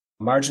is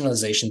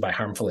marginalization by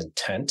harmful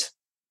intent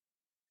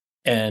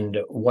and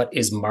what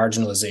is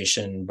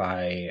marginalization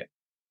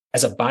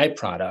as a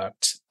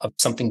byproduct of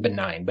something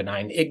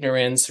benign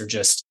ignorance, or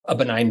just a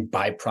benign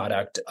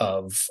byproduct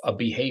of a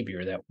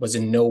behavior that was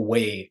in no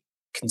way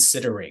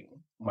considering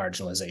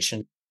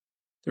marginalization.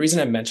 The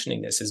reason I'm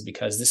mentioning this is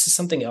because this is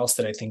something else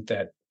that I think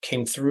that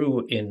came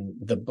through in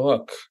the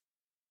book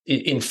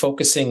in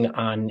focusing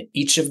on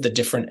each of the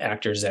different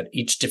actors at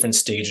each different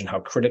stage and how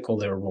critical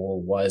their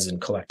role was in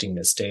collecting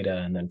this data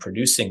and then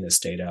producing this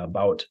data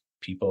about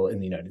people in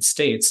the United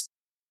States.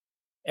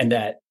 And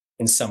that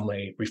in some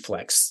way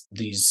reflects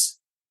these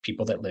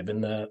people that live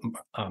in the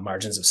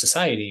margins of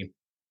society,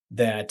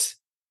 that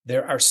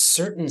there are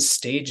certain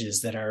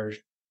stages that are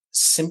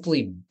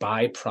simply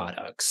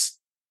byproducts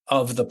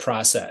of the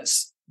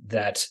process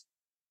that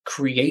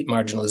create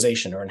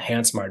marginalization or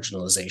enhance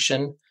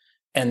marginalization.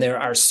 And there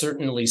are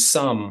certainly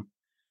some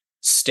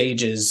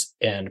stages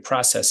and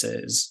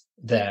processes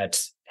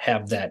that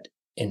have that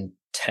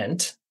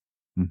intent.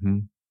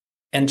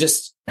 And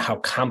just how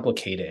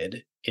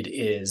complicated it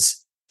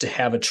is to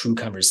have a true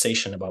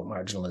conversation about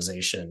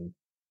marginalization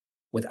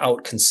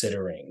without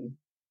considering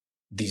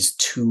these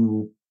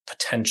two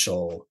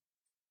potential,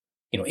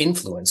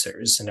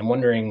 influencers. And I'm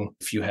wondering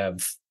if you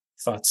have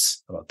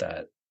thoughts about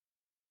that.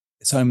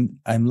 So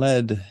I'm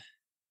led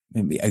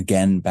maybe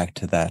again back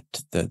to that,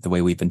 the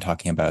way we've been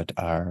talking about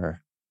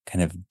our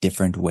kind of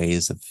different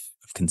ways of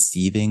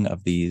conceiving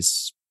of the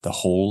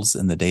holes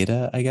in the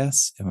data, I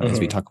guess, as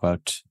we talk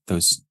about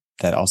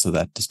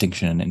that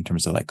distinction in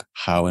terms of like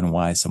how and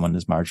why someone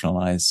is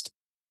marginalized,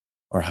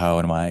 or how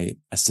and why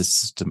a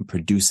system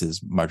produces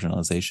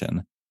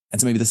marginalization.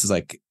 And so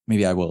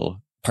maybe I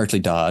will partly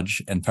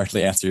dodge and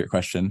partly answer your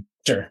question.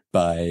 Sure.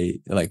 By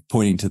like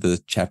pointing to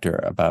the chapter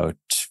about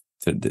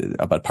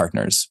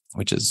partners,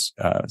 which is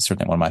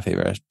certainly one of my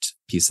favorite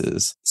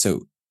pieces.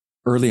 So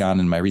early on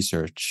in my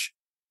research,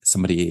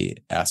 somebody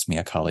asked me,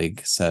 a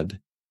colleague said,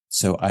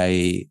 so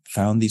I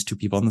found these two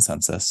people in the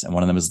census, and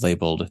one of them is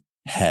labeled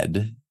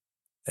head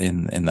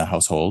in the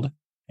household.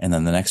 And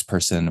then the next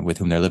person with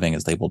whom they're living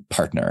is labeled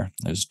partner.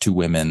 There's two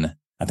women.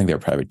 I think they were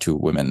probably two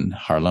women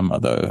Harlem,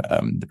 although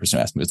the person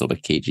who asked me was a little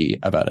bit cagey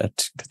about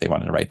it because they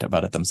wanted to write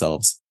about it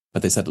themselves.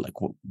 But they said, like,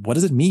 what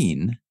does it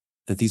mean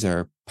that these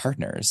are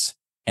partners?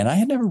 And I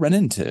had never run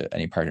into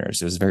any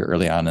partners. It was very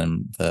early on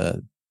in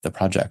the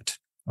project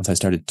once I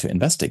started to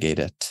investigate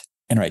it.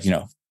 And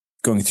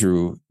going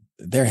through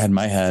their head,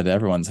 my head,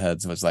 everyone's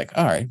heads was like,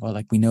 all right, well,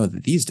 like we know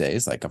that these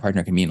days, like a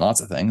partner can mean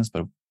lots of things,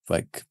 but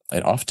like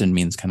it often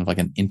means kind of like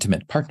an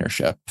intimate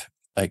partnership.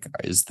 Like,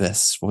 is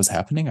this what was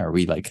happening? Are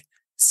we like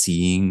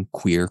seeing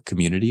queer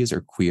communities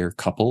or queer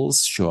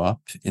couples show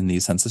up in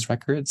these census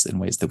records in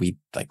ways that we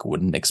like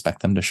wouldn't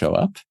expect them to show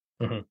up?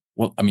 Mm-hmm.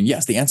 Well, I mean,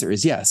 yes, the answer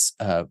is yes.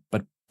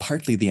 But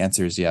partly the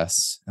answer is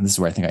yes. And this is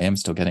where I think I am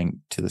still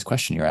getting to this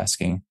question you're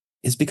asking,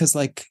 is because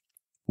like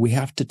we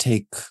have to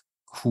take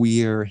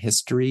queer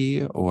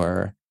history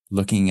or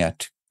looking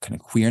at kind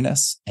of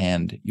queerness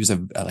and use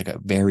a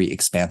very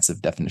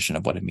expansive definition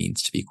of what it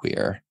means to be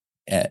queer,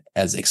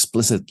 as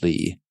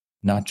explicitly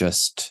not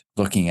just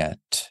looking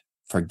at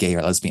for gay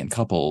or lesbian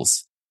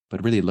couples,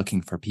 but really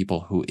looking for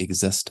people who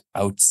exist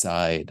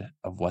outside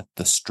of what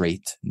the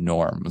straight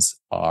norms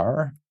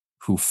are,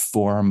 who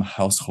form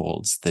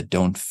households that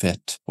don't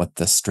fit what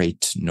the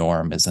straight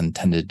norm is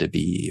intended to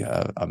be,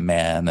 a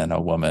man and a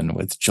woman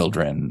with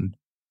children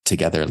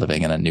together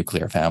living in a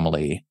nuclear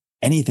family.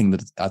 Anything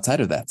that's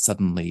outside of that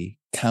suddenly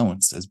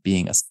counts as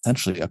being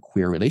essentially a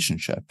queer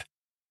relationship.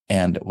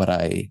 And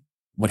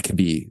what can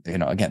be,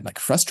 again, like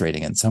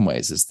frustrating in some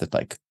ways is that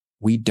like,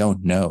 we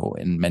don't know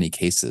in many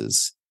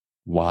cases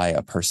why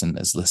a person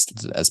is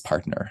listed as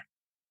partner.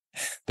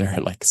 There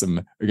are like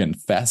some, again,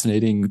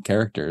 fascinating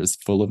characters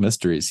full of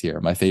mysteries here.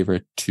 My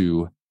favorite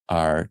two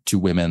are two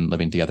women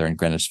living together in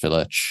Greenwich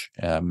Village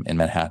in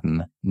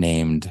Manhattan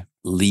named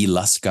Lee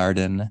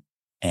Lustgarten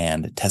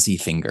and Tessie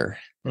Finger.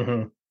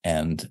 Mm-hmm.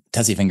 And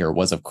Tessie Finger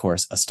was, of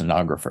course, a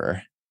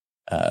stenographer,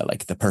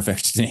 like the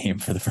perfect name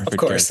for the perfect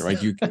character,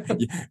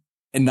 right?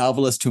 A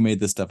novelist who made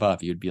this stuff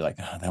up, you'd be like,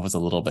 oh, that was a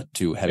little bit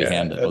too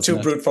heavy-handed. Too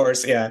brute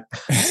force, yeah.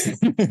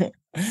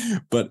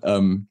 But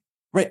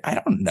right, I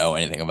don't know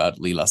anything about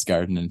Lee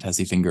Lustgarten and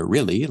Tessie Finger,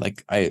 really.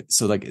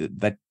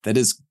 That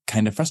is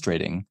kind of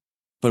frustrating.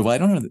 But while I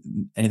don't know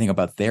anything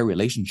about their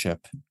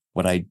relationship,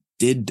 what I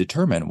did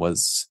determine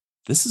was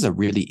this is a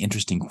really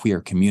interesting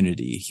queer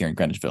community here in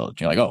Greenwich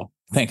Village. You're like, oh,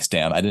 thanks,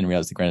 Dan. I didn't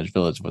realize the Greenwich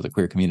Village was a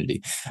queer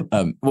community.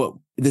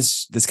 Well,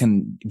 this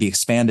can be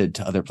expanded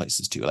to other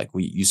places too. Like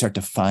you start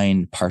to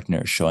find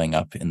partners showing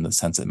up in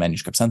the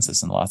manuscript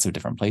census in lots of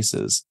different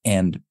places.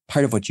 And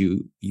part of what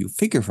you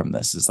figure from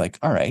this is like,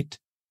 all right,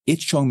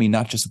 it's showing me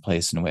not just a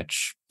place in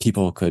which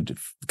people could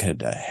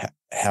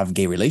have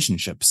gay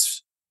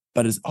relationships,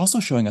 but it's also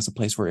showing us a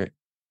place where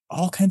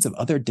all kinds of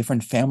other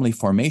different family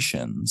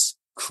formations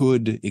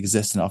could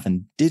exist and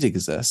often did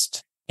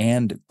exist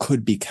and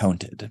could be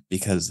counted,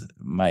 because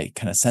my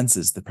kind of sense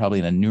is that probably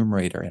an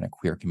enumerator in a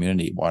queer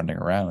community wandering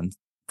around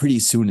pretty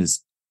soon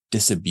is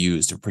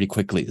disabused, or pretty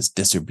quickly is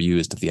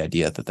disabused of the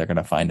idea that they're going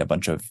to find a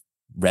bunch of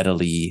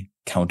readily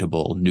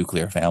countable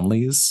nuclear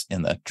families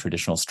in the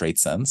traditional straight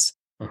sense.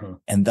 Mm-hmm.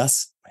 And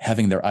thus,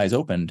 having their eyes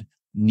opened,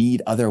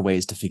 need other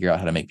ways to figure out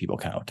how to make people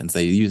count. And so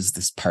they use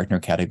this partner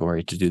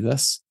category to do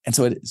this. And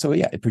so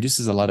it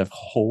produces a lot of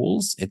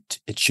holes.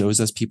 It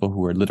shows us people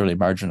who are literally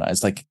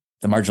marginalized. Like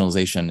the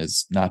marginalization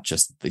is not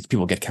just these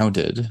people get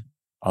counted,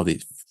 all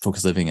these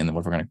folks living in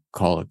what we're going to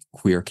call a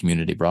queer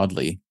community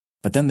broadly,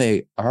 but then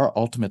they are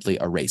ultimately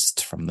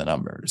erased from the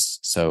numbers.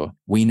 So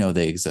we know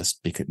they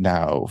exist because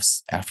now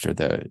after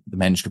the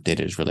manuscript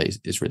data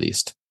is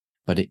released,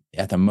 but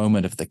at the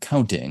moment of the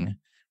counting,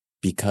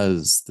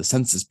 because the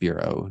Census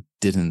Bureau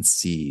didn't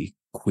see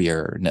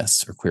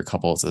queerness or queer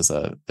couples as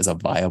a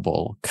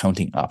viable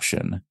counting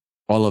option,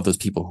 all of those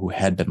people who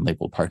had been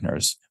labeled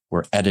partners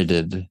were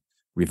edited,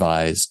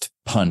 revised,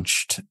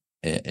 punched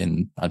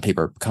on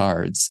paper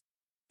cards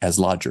as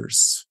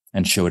lodgers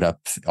and showed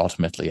up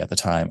ultimately at the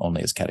time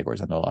only as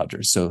categories under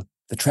lodgers. So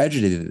the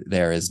tragedy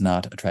there is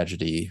not a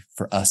tragedy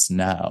for us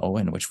now,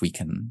 in which we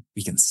can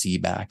see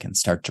back and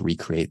start to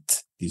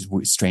recreate these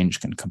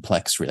strange and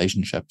complex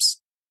relationships.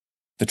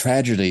 The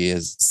tragedy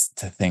is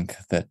to think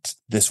that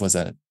this was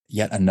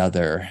yet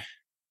another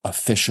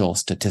official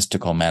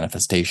statistical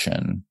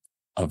manifestation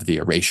of the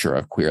erasure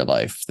of queer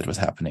life that was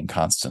happening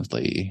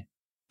constantly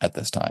at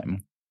this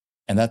time.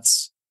 And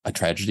that's a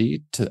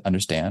tragedy to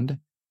understand.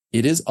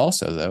 It is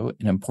also, though,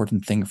 an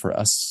important thing for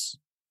us,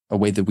 a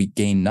way that we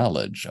gain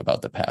knowledge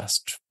about the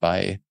past.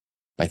 By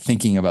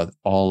thinking about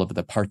all of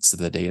the parts of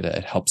the data,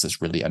 it helps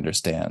us really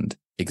understand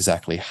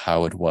exactly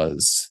how it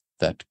was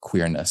that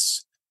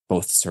queerness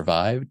both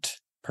survived,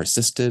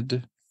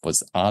 persisted,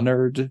 was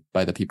honored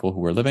by the people who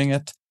were living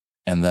it,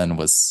 and then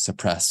was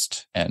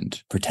suppressed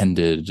and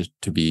pretended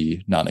to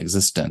be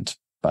non-existent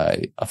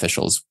by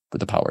officials with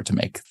the power to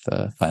make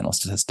the final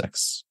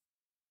statistics.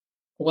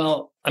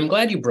 Well, I'm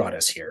glad you brought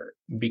us here,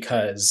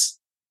 because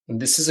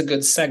this is a good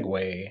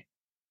segue.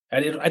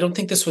 I don't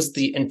think this was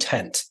the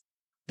intent.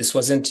 This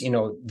wasn't,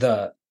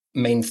 the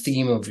main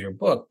theme of your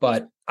book,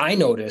 but I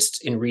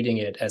noticed in reading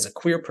it as a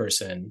queer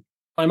person,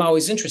 I'm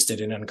always interested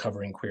in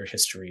uncovering queer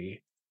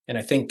history. And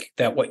I think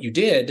that what you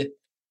did,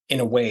 in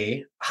a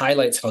way,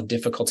 highlights how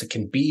difficult it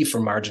can be for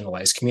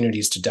marginalized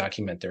communities to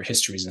document their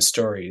histories and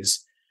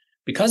stories.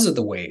 because of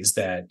the ways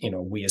that,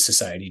 we as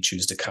society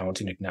choose to count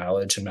and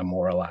acknowledge and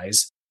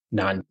memorialize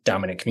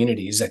non-dominant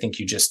communities. I think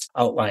you just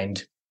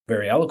outlined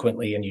very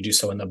eloquently, and you do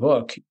so in the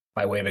book,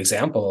 by way of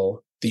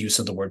example, the use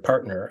of the word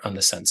partner on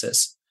the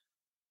census.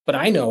 But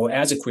I know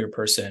as a queer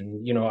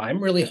person,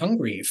 I'm really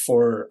hungry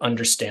for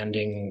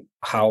understanding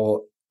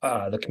how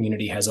the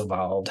community has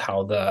evolved,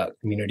 how the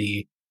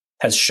community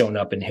has shown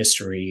up in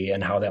history,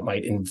 and how that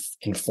might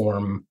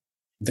inform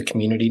the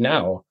community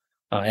now.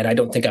 And I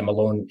don't think I'm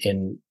alone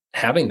in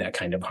having that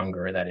kind of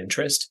hunger or that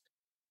interest.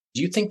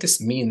 Do you think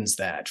this means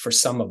that for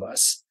some of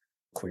us,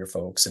 queer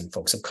folks and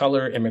folks of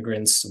color,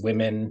 immigrants,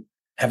 women,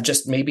 have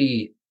just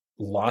maybe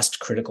lost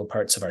critical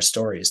parts of our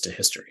stories to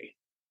history?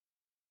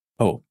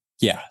 Oh,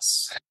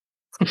 yes.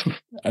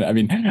 I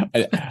mean,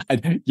 I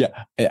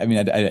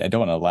don't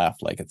want to laugh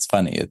like it's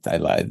funny.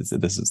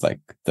 This is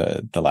like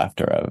the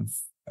laughter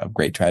of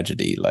great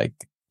tragedy. Like,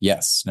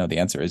 yes, no, the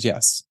answer is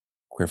yes.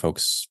 Queer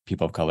folks,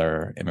 people of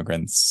color,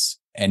 immigrants,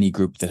 any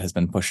group that has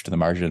been pushed to the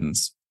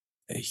margins,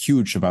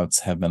 huge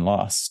amounts have been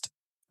lost.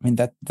 I mean,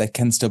 that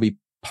can still be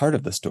part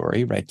of the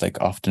story, right? Like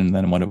often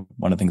then one of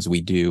the things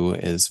we do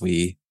is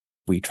we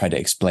try to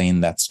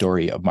explain that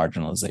story of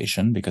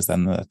marginalization, because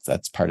then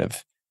that's part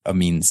of a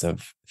means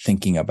of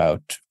thinking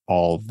about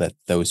all that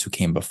those who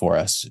came before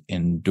us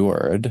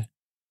endured,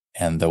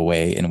 and the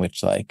way in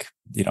which, like,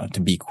 to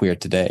be queer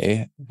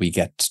today, we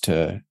get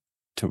to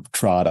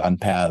trod on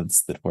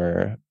paths that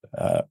were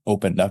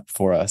opened up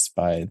for us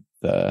by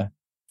the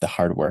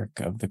hard work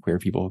of the queer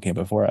people who came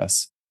before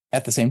us.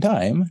 At the same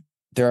time,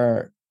 there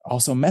are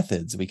also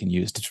methods we can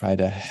use to try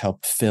to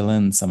help fill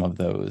in some of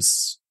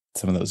those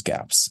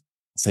gaps.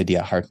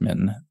 Saidiya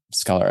Hartman,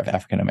 scholar of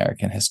African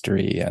American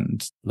history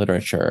and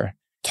literature,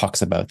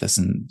 talks about this,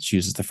 and she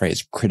uses the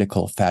phrase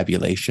critical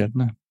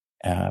fabulation.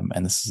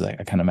 And this is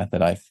a kind of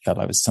method I felt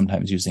I was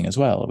sometimes using as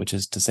well, which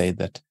is to say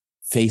that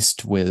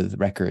faced with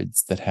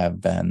records that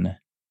have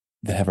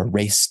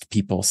erased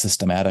people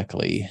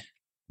systematically,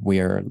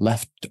 we're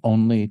left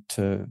only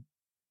to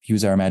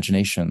use our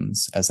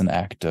imaginations as an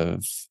act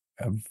of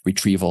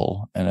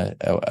retrieval and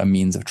a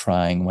means of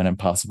trying when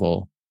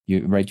impossible.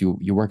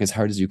 You work as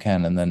hard as you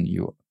can, and then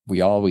we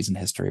always in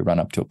history run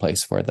up to a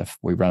place where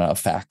we run out of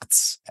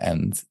facts,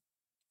 and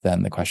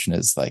then the question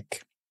is,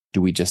 like,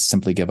 do we just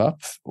simply give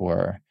up,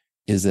 or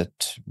is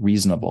it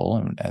reasonable?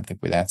 And I think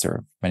the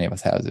answer many of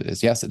us have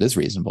is yes, it is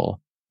reasonable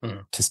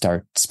to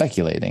start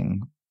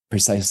speculating,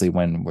 precisely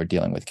when we're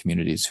dealing with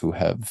communities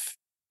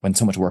when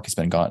so much work has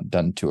been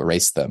done to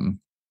erase them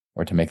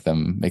or to make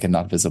it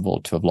not visible,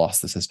 to have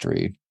lost this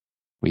history.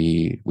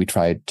 We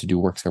tried to do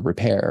works of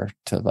repair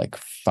to, like,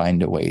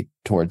 find a way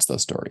towards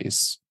those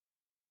stories.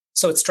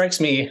 So it strikes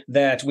me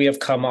that we have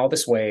come all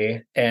this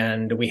way,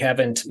 and we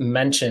haven't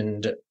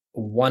mentioned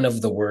one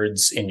of the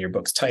words in your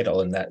book's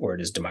title, and that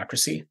word is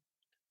democracy.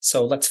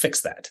 So let's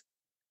fix that.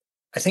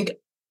 I think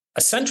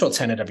a central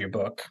tenet of your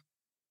book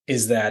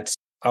is that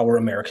our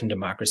American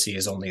democracy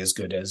is only as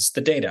good as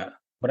the data.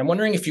 But I'm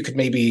wondering if you could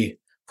maybe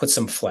put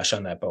some flesh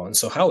on that bone.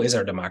 So how is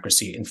our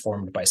democracy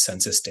informed by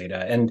census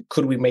data? And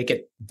could we make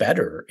it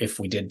better if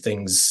we did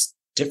things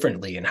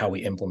differently in how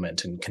we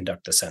implement and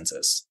conduct the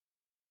census?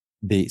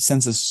 The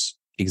census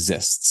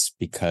exists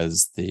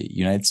because the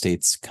United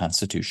States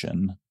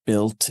Constitution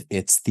built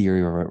its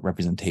theory of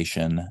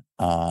representation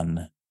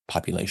on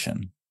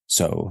population.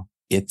 So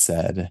it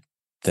said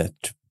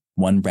that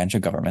one branch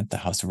of government, the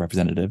House of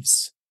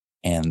Representatives,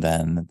 and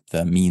then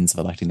the means of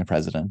electing the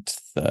president,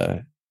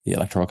 the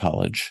Electoral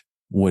College,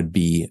 would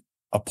be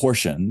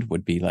apportioned,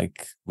 would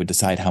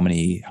decide how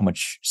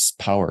much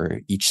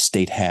power each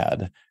state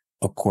had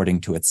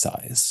according to its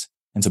size.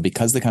 And so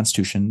because the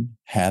Constitution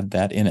had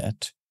that in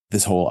it,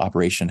 this whole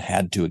operation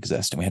had to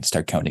exist, and we had to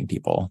start counting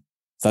people.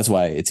 So that's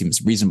why it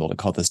seems reasonable to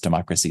call this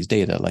democracy's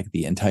data. Like,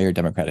 the entire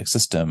democratic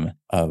system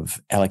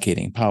of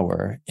allocating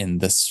power in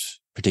this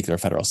particular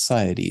federal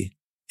society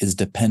is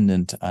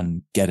dependent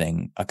on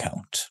getting a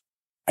count.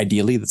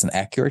 Ideally, that's an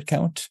accurate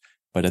count,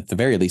 but at the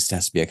very least, it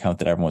has to be a count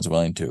that everyone's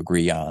willing to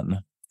agree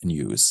on and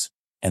use.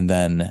 And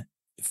then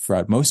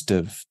throughout most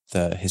of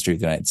the history of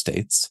the United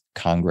States,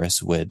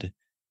 Congress would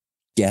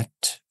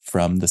get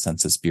from the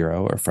Census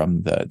Bureau, or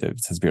from the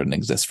Census Bureau didn't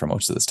exist for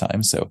most of this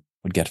time, so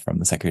would get from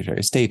the Secretary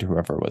of State,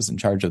 whoever was in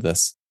charge of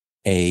this,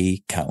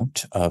 a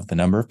count of the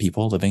number of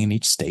people living in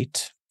each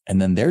state.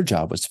 And then their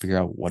job was to figure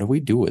out, what do we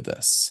do with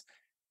this?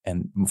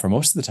 And for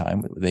most of the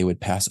time, they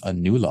would pass a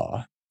new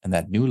law, and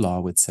that new law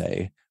would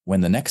say,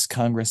 when the next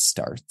Congress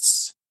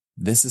starts,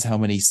 this is how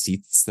many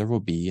seats there will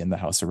be in the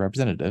House of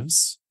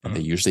Representatives. And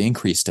they usually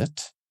increased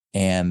it.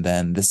 And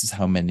then this is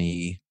how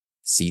many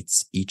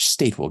seats each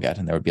state will get.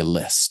 And there would be a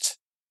list.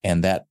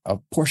 And that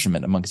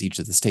apportionment amongst each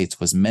of the states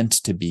was meant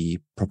to be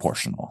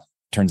proportional.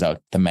 Turns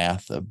out the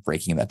math of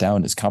breaking that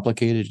down is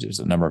complicated. There's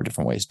a number of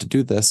different ways to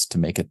do this to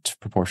make it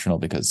proportional,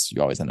 because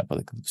you always end up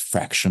with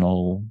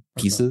fractional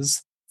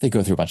pieces. They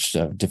go through a bunch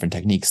of different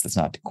techniques that's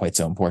not quite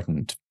so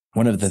important.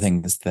 One of the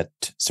things that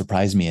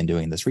surprised me in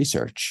doing this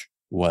research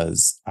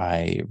was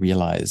I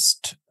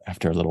realized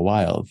after a little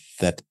while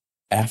that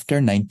after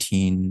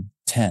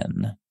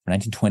 1910, from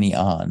 1920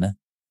 on,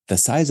 the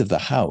size of the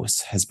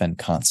House has been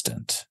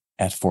constant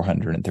at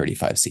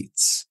 435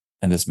 seats.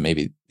 And this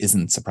maybe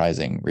isn't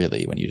surprising,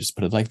 really, when you just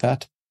put it like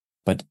that.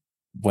 But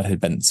what had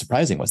been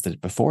surprising was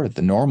that before,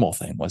 the normal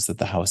thing was that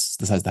the size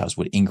of the House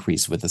would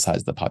increase with the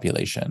size of the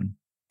population.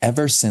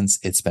 Ever since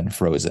it's been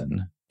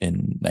frozen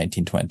in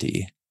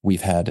 1920,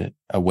 we've had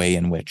a way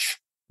in which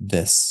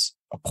this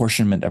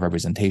apportionment of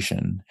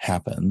representation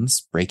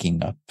happens,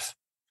 breaking up,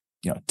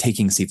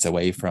 taking seats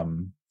away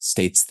from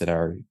states that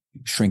are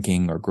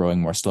shrinking or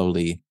growing more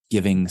slowly,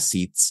 giving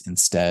seats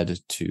instead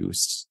to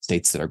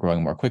states that are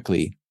growing more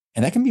quickly.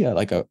 And that can be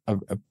a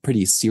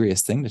pretty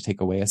serious thing, to take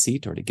away a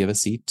seat or to give a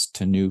seat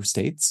to new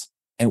states.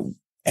 And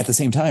at the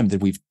same time, that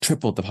we've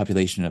tripled the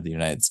population of the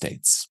United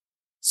States.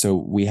 So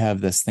we have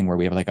this thing where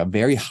we have like a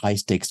very high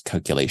stakes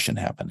calculation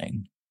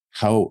happening.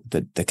 How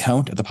the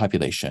count of the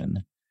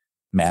population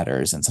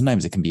matters. And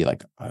sometimes it can be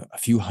like a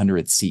few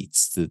hundred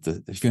seats,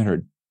 the few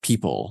hundred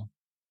people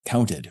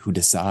counted who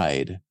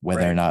decide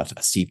whether or not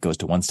a seat goes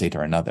to one state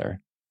or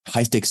another.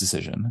 High stakes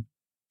decision.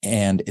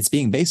 And it's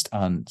being based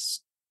on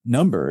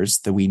numbers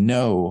that we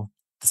know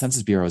the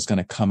Census Bureau is going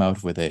to come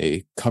out with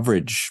a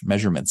coverage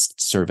measurements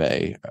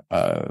survey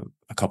a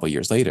couple of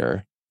years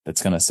later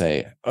that's going to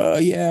say,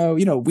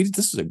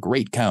 this was a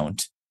great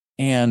count.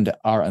 And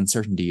our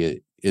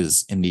uncertainty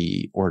is in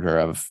the order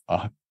of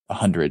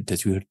 100 to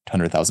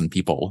 200,000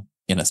 people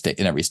in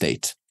every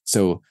state.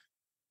 So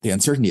the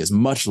uncertainty is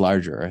much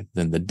larger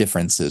than the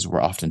differences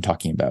we're often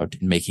talking about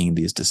in making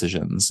these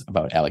decisions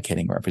about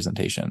allocating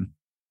representation.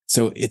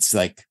 So it's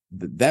like,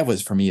 that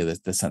was for me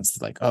the sense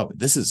that, like, oh,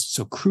 this is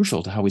so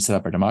crucial to how we set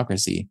up our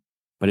democracy.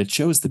 But it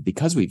shows that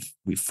because we've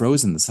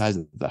frozen the size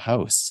of the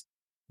House,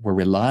 we're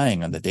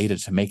relying on the data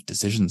to make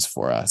decisions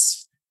for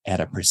us at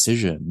a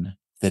precision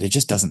that it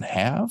just doesn't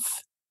have.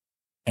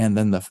 And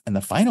then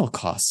the final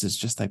cost is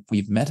just like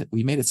we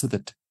made it so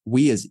that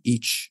we as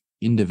each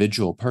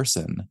individual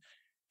person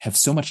have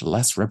so much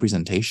less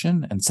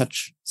representation and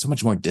so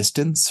much more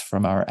distance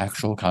from our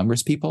actual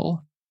Congress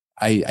people.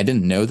 I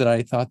didn't know that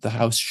I thought the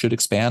House should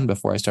expand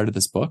before I started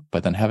this book,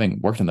 but then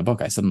having worked in the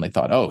book, I suddenly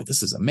thought, oh,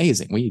 this is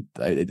amazing.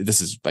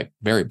 This is like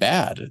very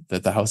bad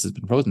that the House has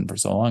been frozen for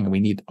so long, and we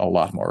need a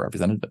lot more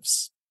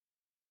representatives.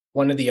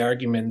 One of the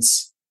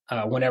arguments,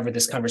 whenever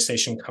this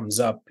conversation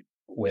comes up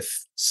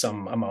with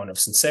some amount of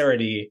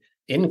sincerity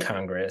in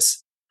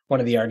Congress, one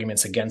of the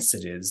arguments against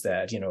it is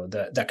that,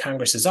 that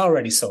Congress is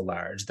already so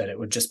large that it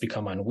would just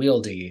become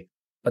unwieldy.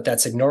 But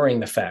that's ignoring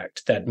the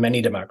fact that many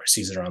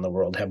democracies around the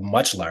world have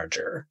much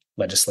larger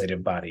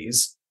legislative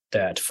bodies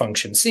that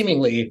function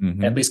seemingly,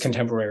 at least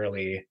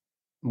contemporarily,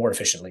 more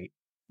efficiently.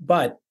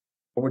 But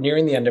we're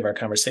nearing the end of our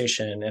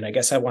conversation, and I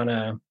guess I want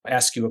to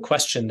ask you a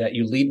question that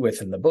you lead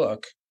with in the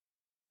book,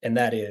 and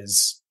that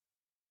is,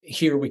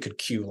 here we could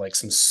cue like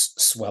some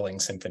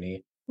swelling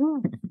symphony.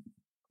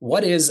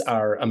 What is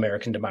our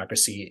American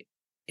democracy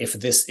if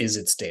this is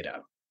its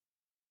data?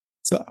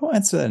 So I'll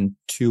answer that in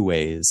two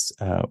ways.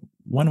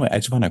 One way, I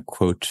just want to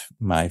quote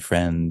my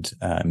friend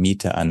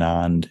Meeta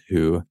Anand,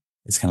 who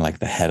is kind of like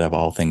the head of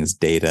all things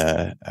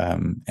data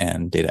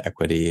and data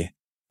equity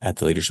at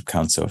the Leadership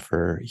Council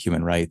for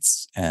Human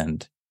Rights.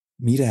 And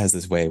Meeta has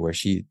this way where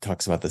she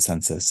talks about the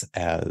census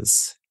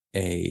as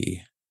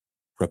a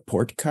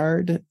report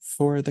card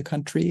for the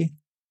country.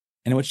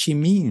 And what she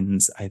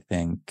means, I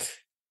think,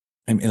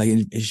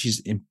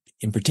 she's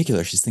in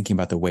particular, she's thinking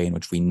about the way in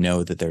which we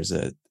know that there's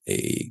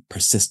a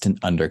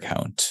persistent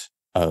undercount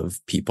of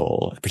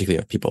people, particularly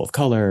of people of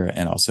color,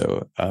 and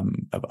also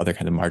of other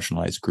kind of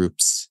marginalized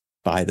groups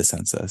by the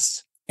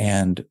census.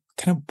 And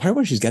kind of part of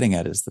what she's getting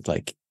at is that,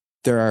 like,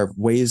 there are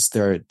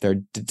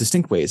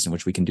distinct ways in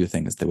which we can do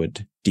things that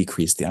would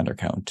decrease the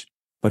undercount.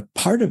 But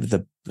part of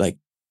the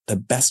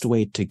best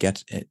way to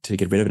get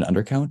rid of an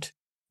undercount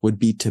would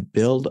be to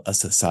build a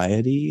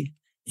society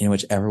in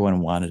which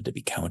everyone wanted to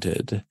be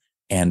counted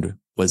and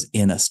was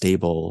in a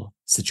stable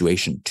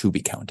situation to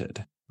be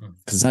counted.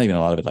 Because it's not even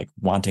a lot of it like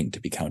wanting to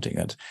be counting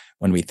it.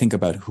 When we think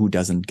about who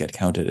doesn't get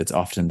counted, it's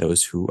often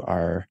those who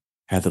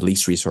have the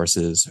least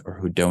resources, or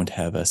who don't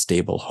have a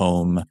stable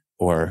home,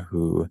 or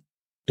who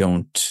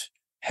don't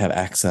have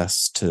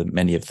access to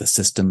many of the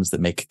systems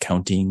that make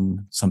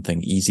counting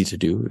something easy to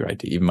do,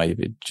 right? Even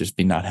might just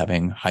be not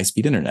having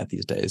high-speed internet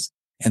these days.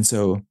 And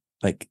so,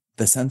 like,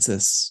 the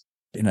census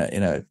in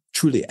a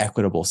truly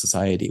equitable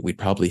society, we'd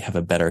probably have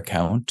a better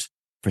count,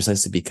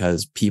 precisely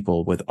because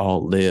people would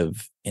all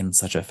live in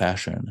such a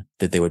fashion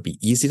that they would be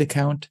easy to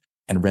count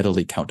and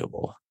readily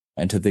countable.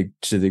 And to the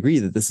degree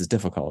that this is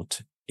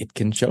difficult, it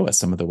can show us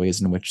some of the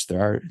ways in which there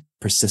are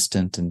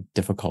persistent and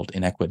difficult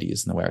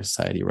inequities in the way our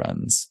society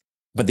runs.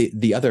 But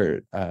the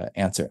other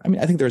answer,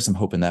 I think there's some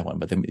hope in that one,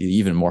 but the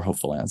even more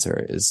hopeful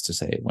answer is to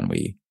say, when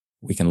we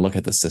can look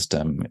at the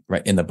system,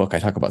 right? In the book, I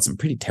talk about some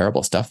pretty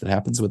terrible stuff that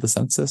happens with the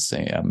census,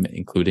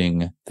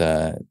 including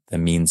the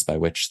means by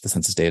which the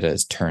census data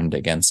is turned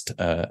against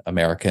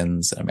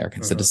Americans and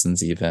American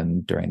citizens,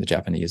 even during the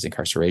Japanese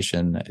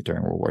incarceration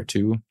during World War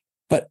II.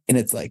 And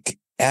it's like,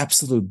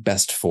 absolute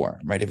best form,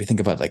 right? If we think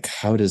about like,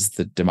 how does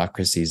the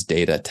democracy's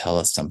data tell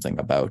us something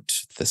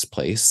about this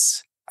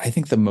place? I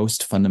think the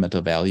most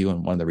fundamental value,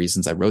 and one of the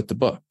reasons I wrote the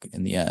book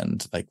in the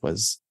end, like,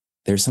 was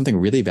there's something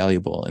really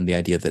valuable in the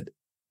idea that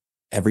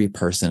every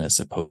person is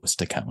supposed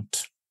to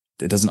count.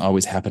 It doesn't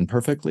always happen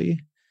perfectly,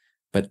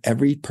 but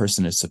every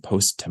person is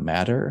supposed to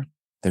matter.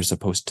 They're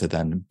supposed to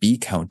then be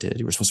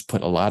counted. We're supposed to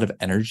put a lot of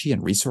energy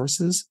and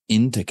resources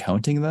into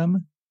counting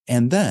them.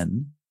 And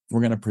then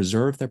we're going to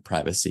preserve their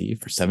privacy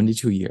for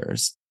 72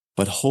 years,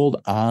 but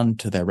hold on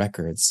to their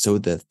records so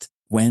that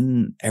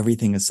when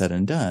everything is said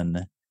and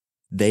done,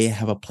 they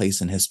have a place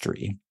in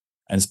history,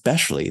 and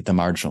especially the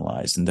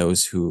marginalized and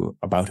those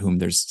about whom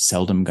there's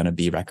seldom going to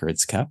be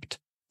records kept.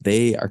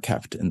 They are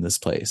kept in this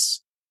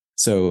place.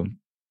 So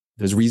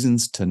there's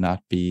reasons to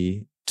not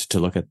be, to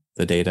look at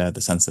the data,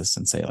 the census,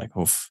 and say like,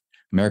 oh,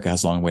 America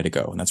has a long way to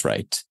go. And that's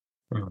right.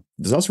 Mm.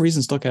 There's also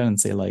reasons to look at it and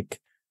say like,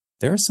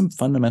 there are some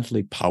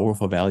fundamentally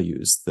powerful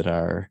values that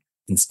are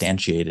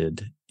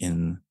instantiated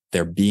in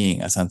there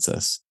being a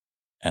census.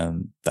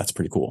 And that's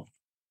pretty cool.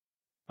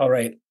 All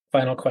right.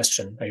 Final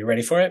question. Are you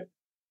ready for it?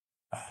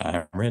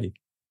 I'm ready.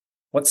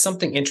 What's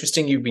something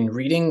interesting you've been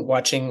reading,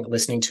 watching,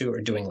 listening to,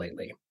 or doing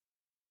lately?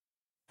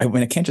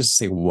 I can't just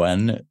say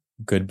one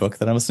good book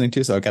that I'm listening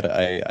to. So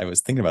I was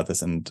thinking about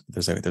this, and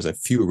there's a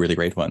few really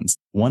great ones.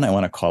 One I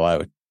want to call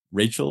out.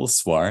 Rachel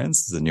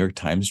Swarns is a New York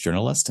Times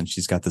journalist, and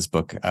she's got this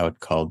book out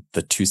called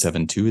The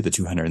 272,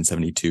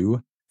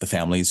 the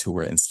families who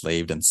were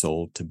enslaved and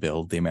sold to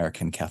build the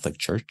American Catholic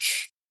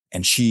Church.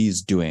 And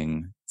she's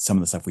doing some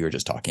of the stuff we were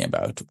just talking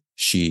about.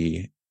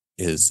 She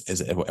is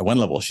at one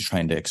level, she's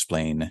trying to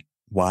explain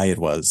why it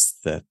was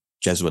that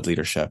Jesuit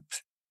leadership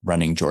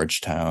running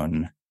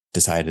Georgetown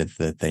decided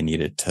that they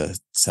needed to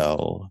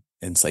sell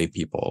enslaved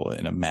people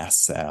in a mass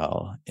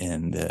sale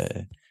in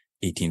the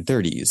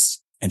 1830s.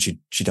 And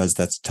she tells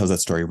that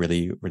story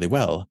really, really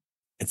well.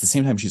 At the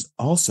same time, she's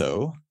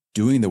also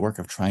doing the work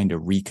of trying to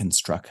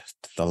reconstruct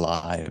the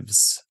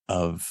lives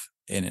of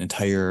an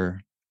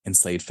entire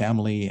enslaved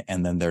family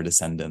and then their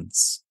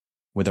descendants,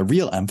 with a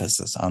real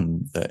emphasis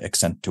on the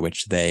extent to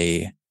which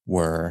they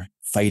were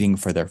fighting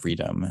for their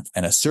freedom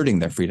and asserting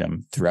their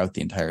freedom throughout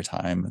the entire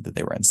time that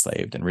they were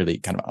enslaved, and really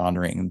kind of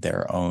honoring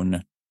their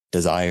own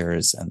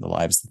desires and the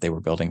lives that they were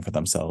building for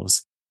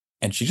themselves.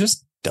 And she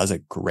just does a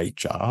great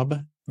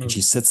job. And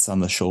she sits on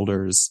the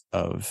shoulders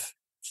of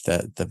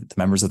the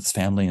members of this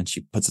family, and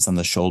she puts us on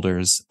the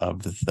shoulders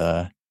of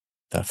the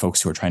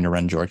folks who are trying to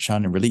run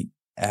Georgetown, and really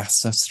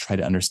asks us to try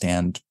to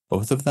understand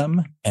both of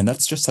them. And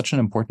that's just such an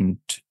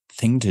important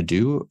thing to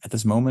do at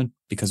this moment,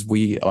 because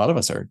a lot of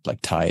us are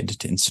like tied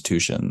to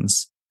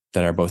institutions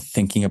that are both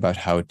thinking about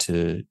how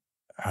to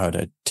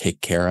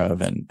take care of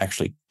and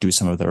actually do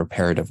some of the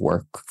reparative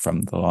work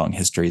from the long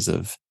histories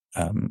of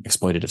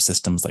exploitative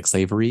systems like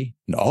slavery,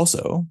 and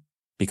also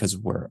because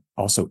we're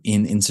also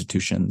in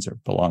institutions or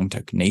belong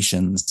to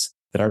nations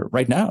that are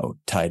right now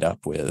tied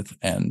up with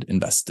and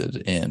invested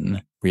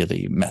in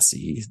really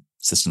messy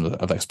systems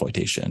of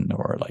exploitation,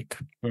 or like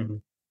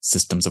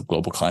systems of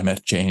global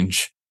climate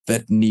change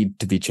that need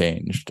to be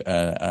changed.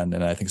 And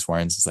I think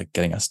Swarns is like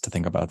getting us to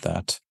think about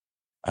that.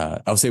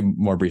 I'll say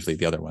more briefly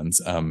the other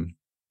ones.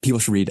 People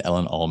should read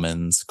Ellen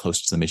Ullman's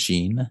Close to the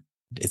Machine.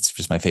 It's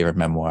just my favorite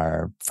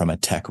memoir from a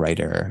tech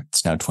writer.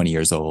 It's now 20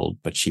 years old,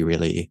 but she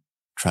really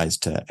tries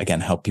to, again,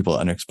 help people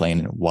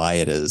explain why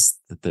it is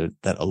that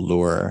that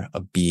allure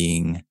of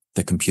being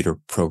the computer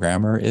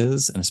programmer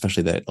is, and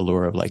especially that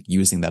allure of like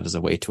using that as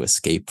a way to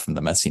escape from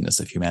the messiness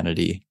of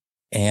humanity.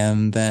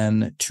 And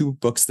then two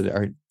books that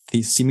are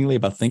seemingly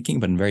about thinking,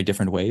 but in very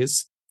different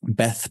ways.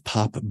 Beth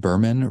Pop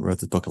Berman wrote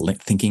the book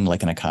Thinking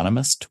Like an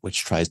Economist,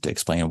 which tries to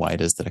explain why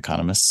it is that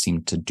economists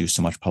seem to do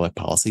so much public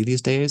policy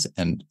these days.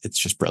 And it's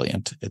just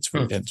brilliant.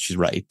 She's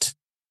right.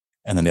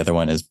 And then the other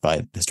one is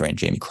by historian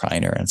Jamie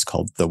Kreiner, and it's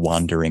called The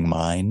Wandering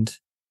Mind,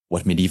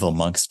 What Medieval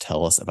Monks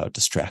Tell Us About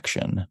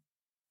Distraction.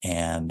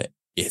 And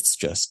it's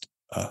just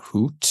a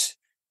hoot.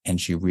 And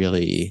she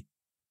really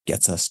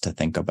gets us to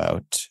think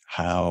about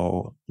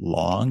how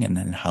long and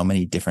in how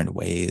many different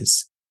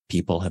ways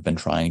people have been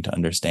trying to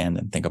understand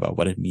and think about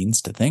what it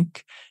means to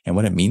think and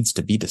what it means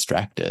to be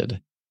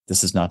distracted.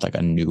 This is not like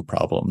a new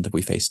problem that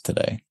we face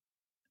today.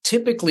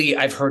 Typically,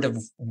 I've heard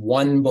of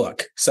one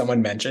book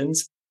someone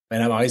mentions,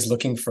 and I'm always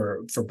looking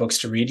for books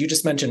to read. You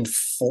just mentioned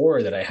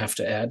 4 that I have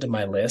to add to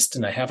my list,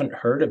 and I haven't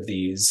heard of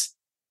these,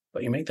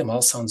 but you make them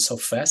all sound so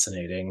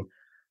fascinating.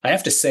 I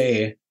have to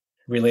say,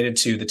 related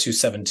to the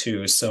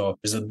 272, so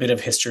there's a bit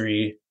of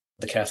history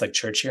of the Catholic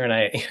Church here, and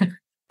I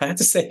have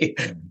to say,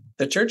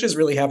 the church is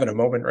really having a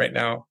moment right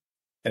now,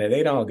 and it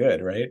ain't all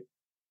good, right?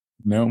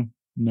 No.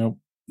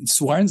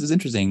 Swarns is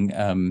interesting.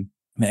 I mean,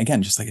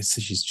 again, just like I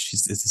said,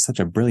 it's such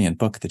a brilliant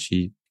book that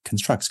she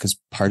constructs, because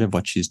part of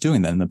what she's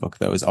doing then in the book,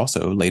 though, is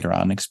also later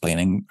on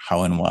explaining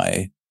how and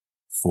why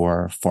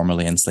for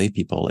formerly enslaved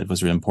people, it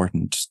was really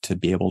important to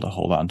be able to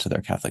hold on to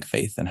their Catholic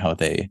faith, and how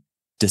they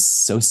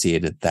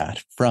dissociated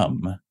that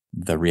from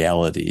the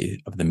reality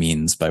of the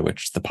means by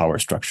which the power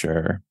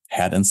structure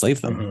had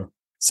enslaved them. Mm-hmm.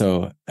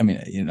 So, I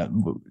mean,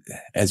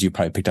 as you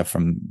probably picked up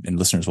from, and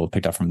listeners will have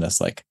picked up from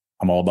this, like,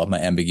 I'm all about my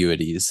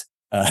ambiguities.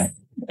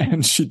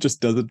 And she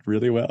just does it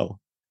really well.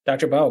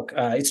 Dr. Bouk,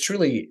 it's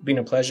truly been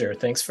a pleasure.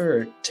 Thanks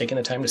for taking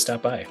the time to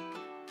stop by.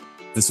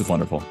 This was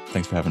wonderful.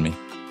 Thanks for having me.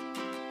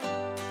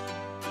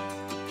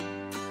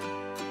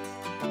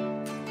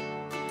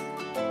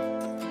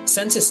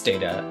 Census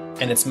data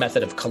and its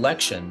method of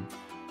collection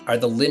are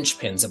the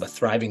linchpins of a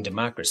thriving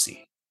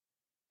democracy.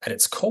 At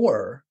its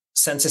core,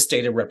 census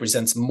data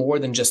represents more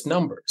than just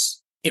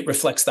numbers. It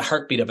reflects the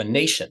heartbeat of a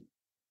nation,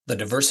 the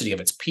diversity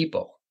of its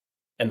people,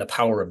 and the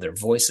power of their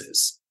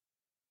voices.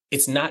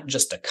 It's not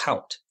just a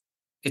count.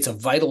 It's a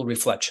vital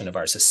reflection of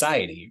our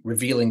society,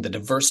 revealing the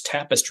diverse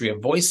tapestry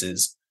of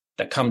voices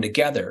that come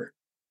together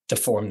to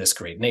form this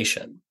great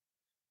nation.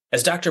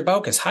 As Dr.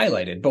 Bouk has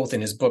highlighted, both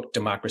in his book,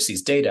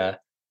 Democracy's Data,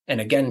 and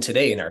again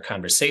today in our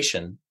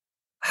conversation,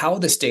 how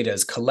this data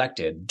is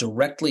collected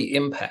directly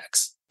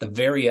impacts the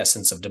very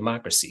essence of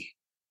democracy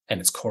and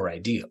its core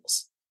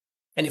ideals.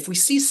 And if we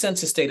see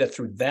census data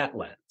through that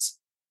lens,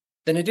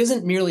 then it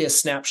isn't merely a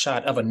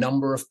snapshot of a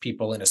number of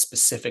people in a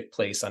specific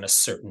place on a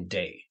certain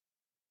day.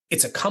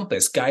 It's a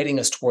compass guiding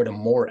us toward a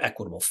more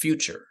equitable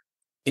future.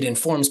 It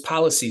informs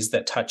policies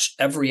that touch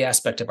every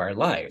aspect of our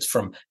lives,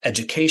 from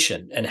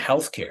education and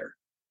healthcare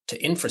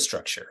to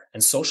infrastructure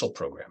and social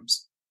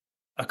programs.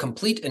 A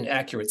complete and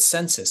accurate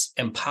census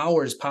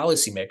empowers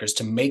policymakers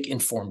to make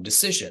informed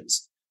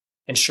decisions,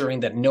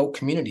 ensuring that no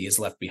community is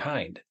left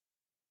behind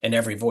and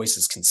every voice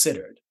is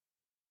considered.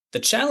 The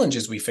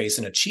challenges we face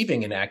in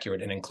achieving an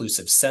accurate and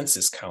inclusive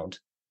census count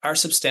are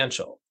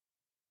substantial.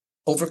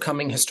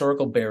 Overcoming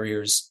historical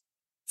barriers,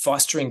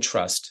 fostering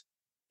trust,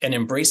 and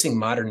embracing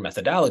modern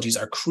methodologies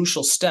are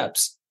crucial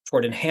steps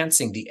toward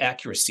enhancing the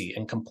accuracy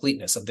and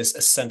completeness of this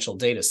essential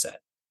data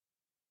set.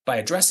 By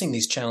addressing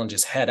these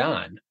challenges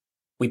head-on,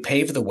 we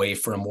pave the way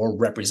for a more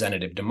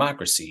representative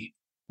democracy,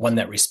 one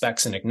that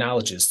respects and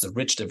acknowledges the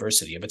rich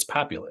diversity of its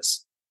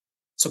populace.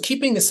 So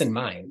keeping this in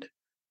mind,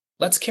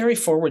 let's carry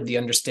forward the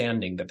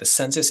understanding that the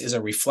census is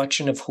a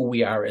reflection of who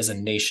we are as a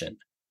nation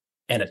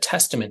and a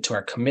testament to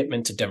our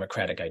commitment to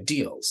democratic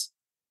ideals.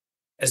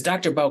 As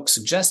Dr. Bouk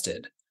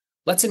suggested,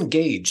 let's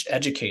engage,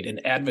 educate,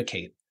 and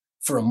advocate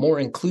for a more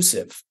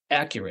inclusive,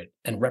 accurate,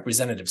 and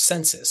representative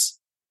census,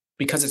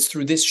 because it's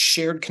through this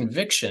shared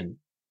conviction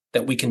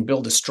that we can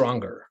build a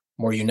stronger,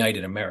 more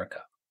united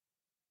America.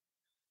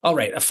 All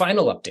right, a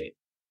final update.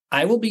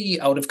 I will be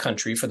out of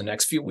country for the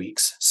next few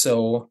weeks,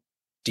 so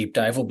Deep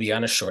Dive will be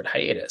on a short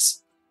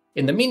hiatus.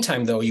 In the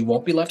meantime, though, you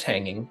won't be left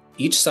hanging.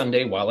 Each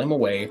Sunday while I'm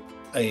away,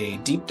 a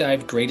Deep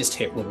Dive greatest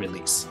hit will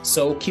release,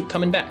 so keep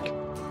coming back.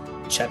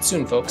 Chat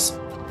soon, folks.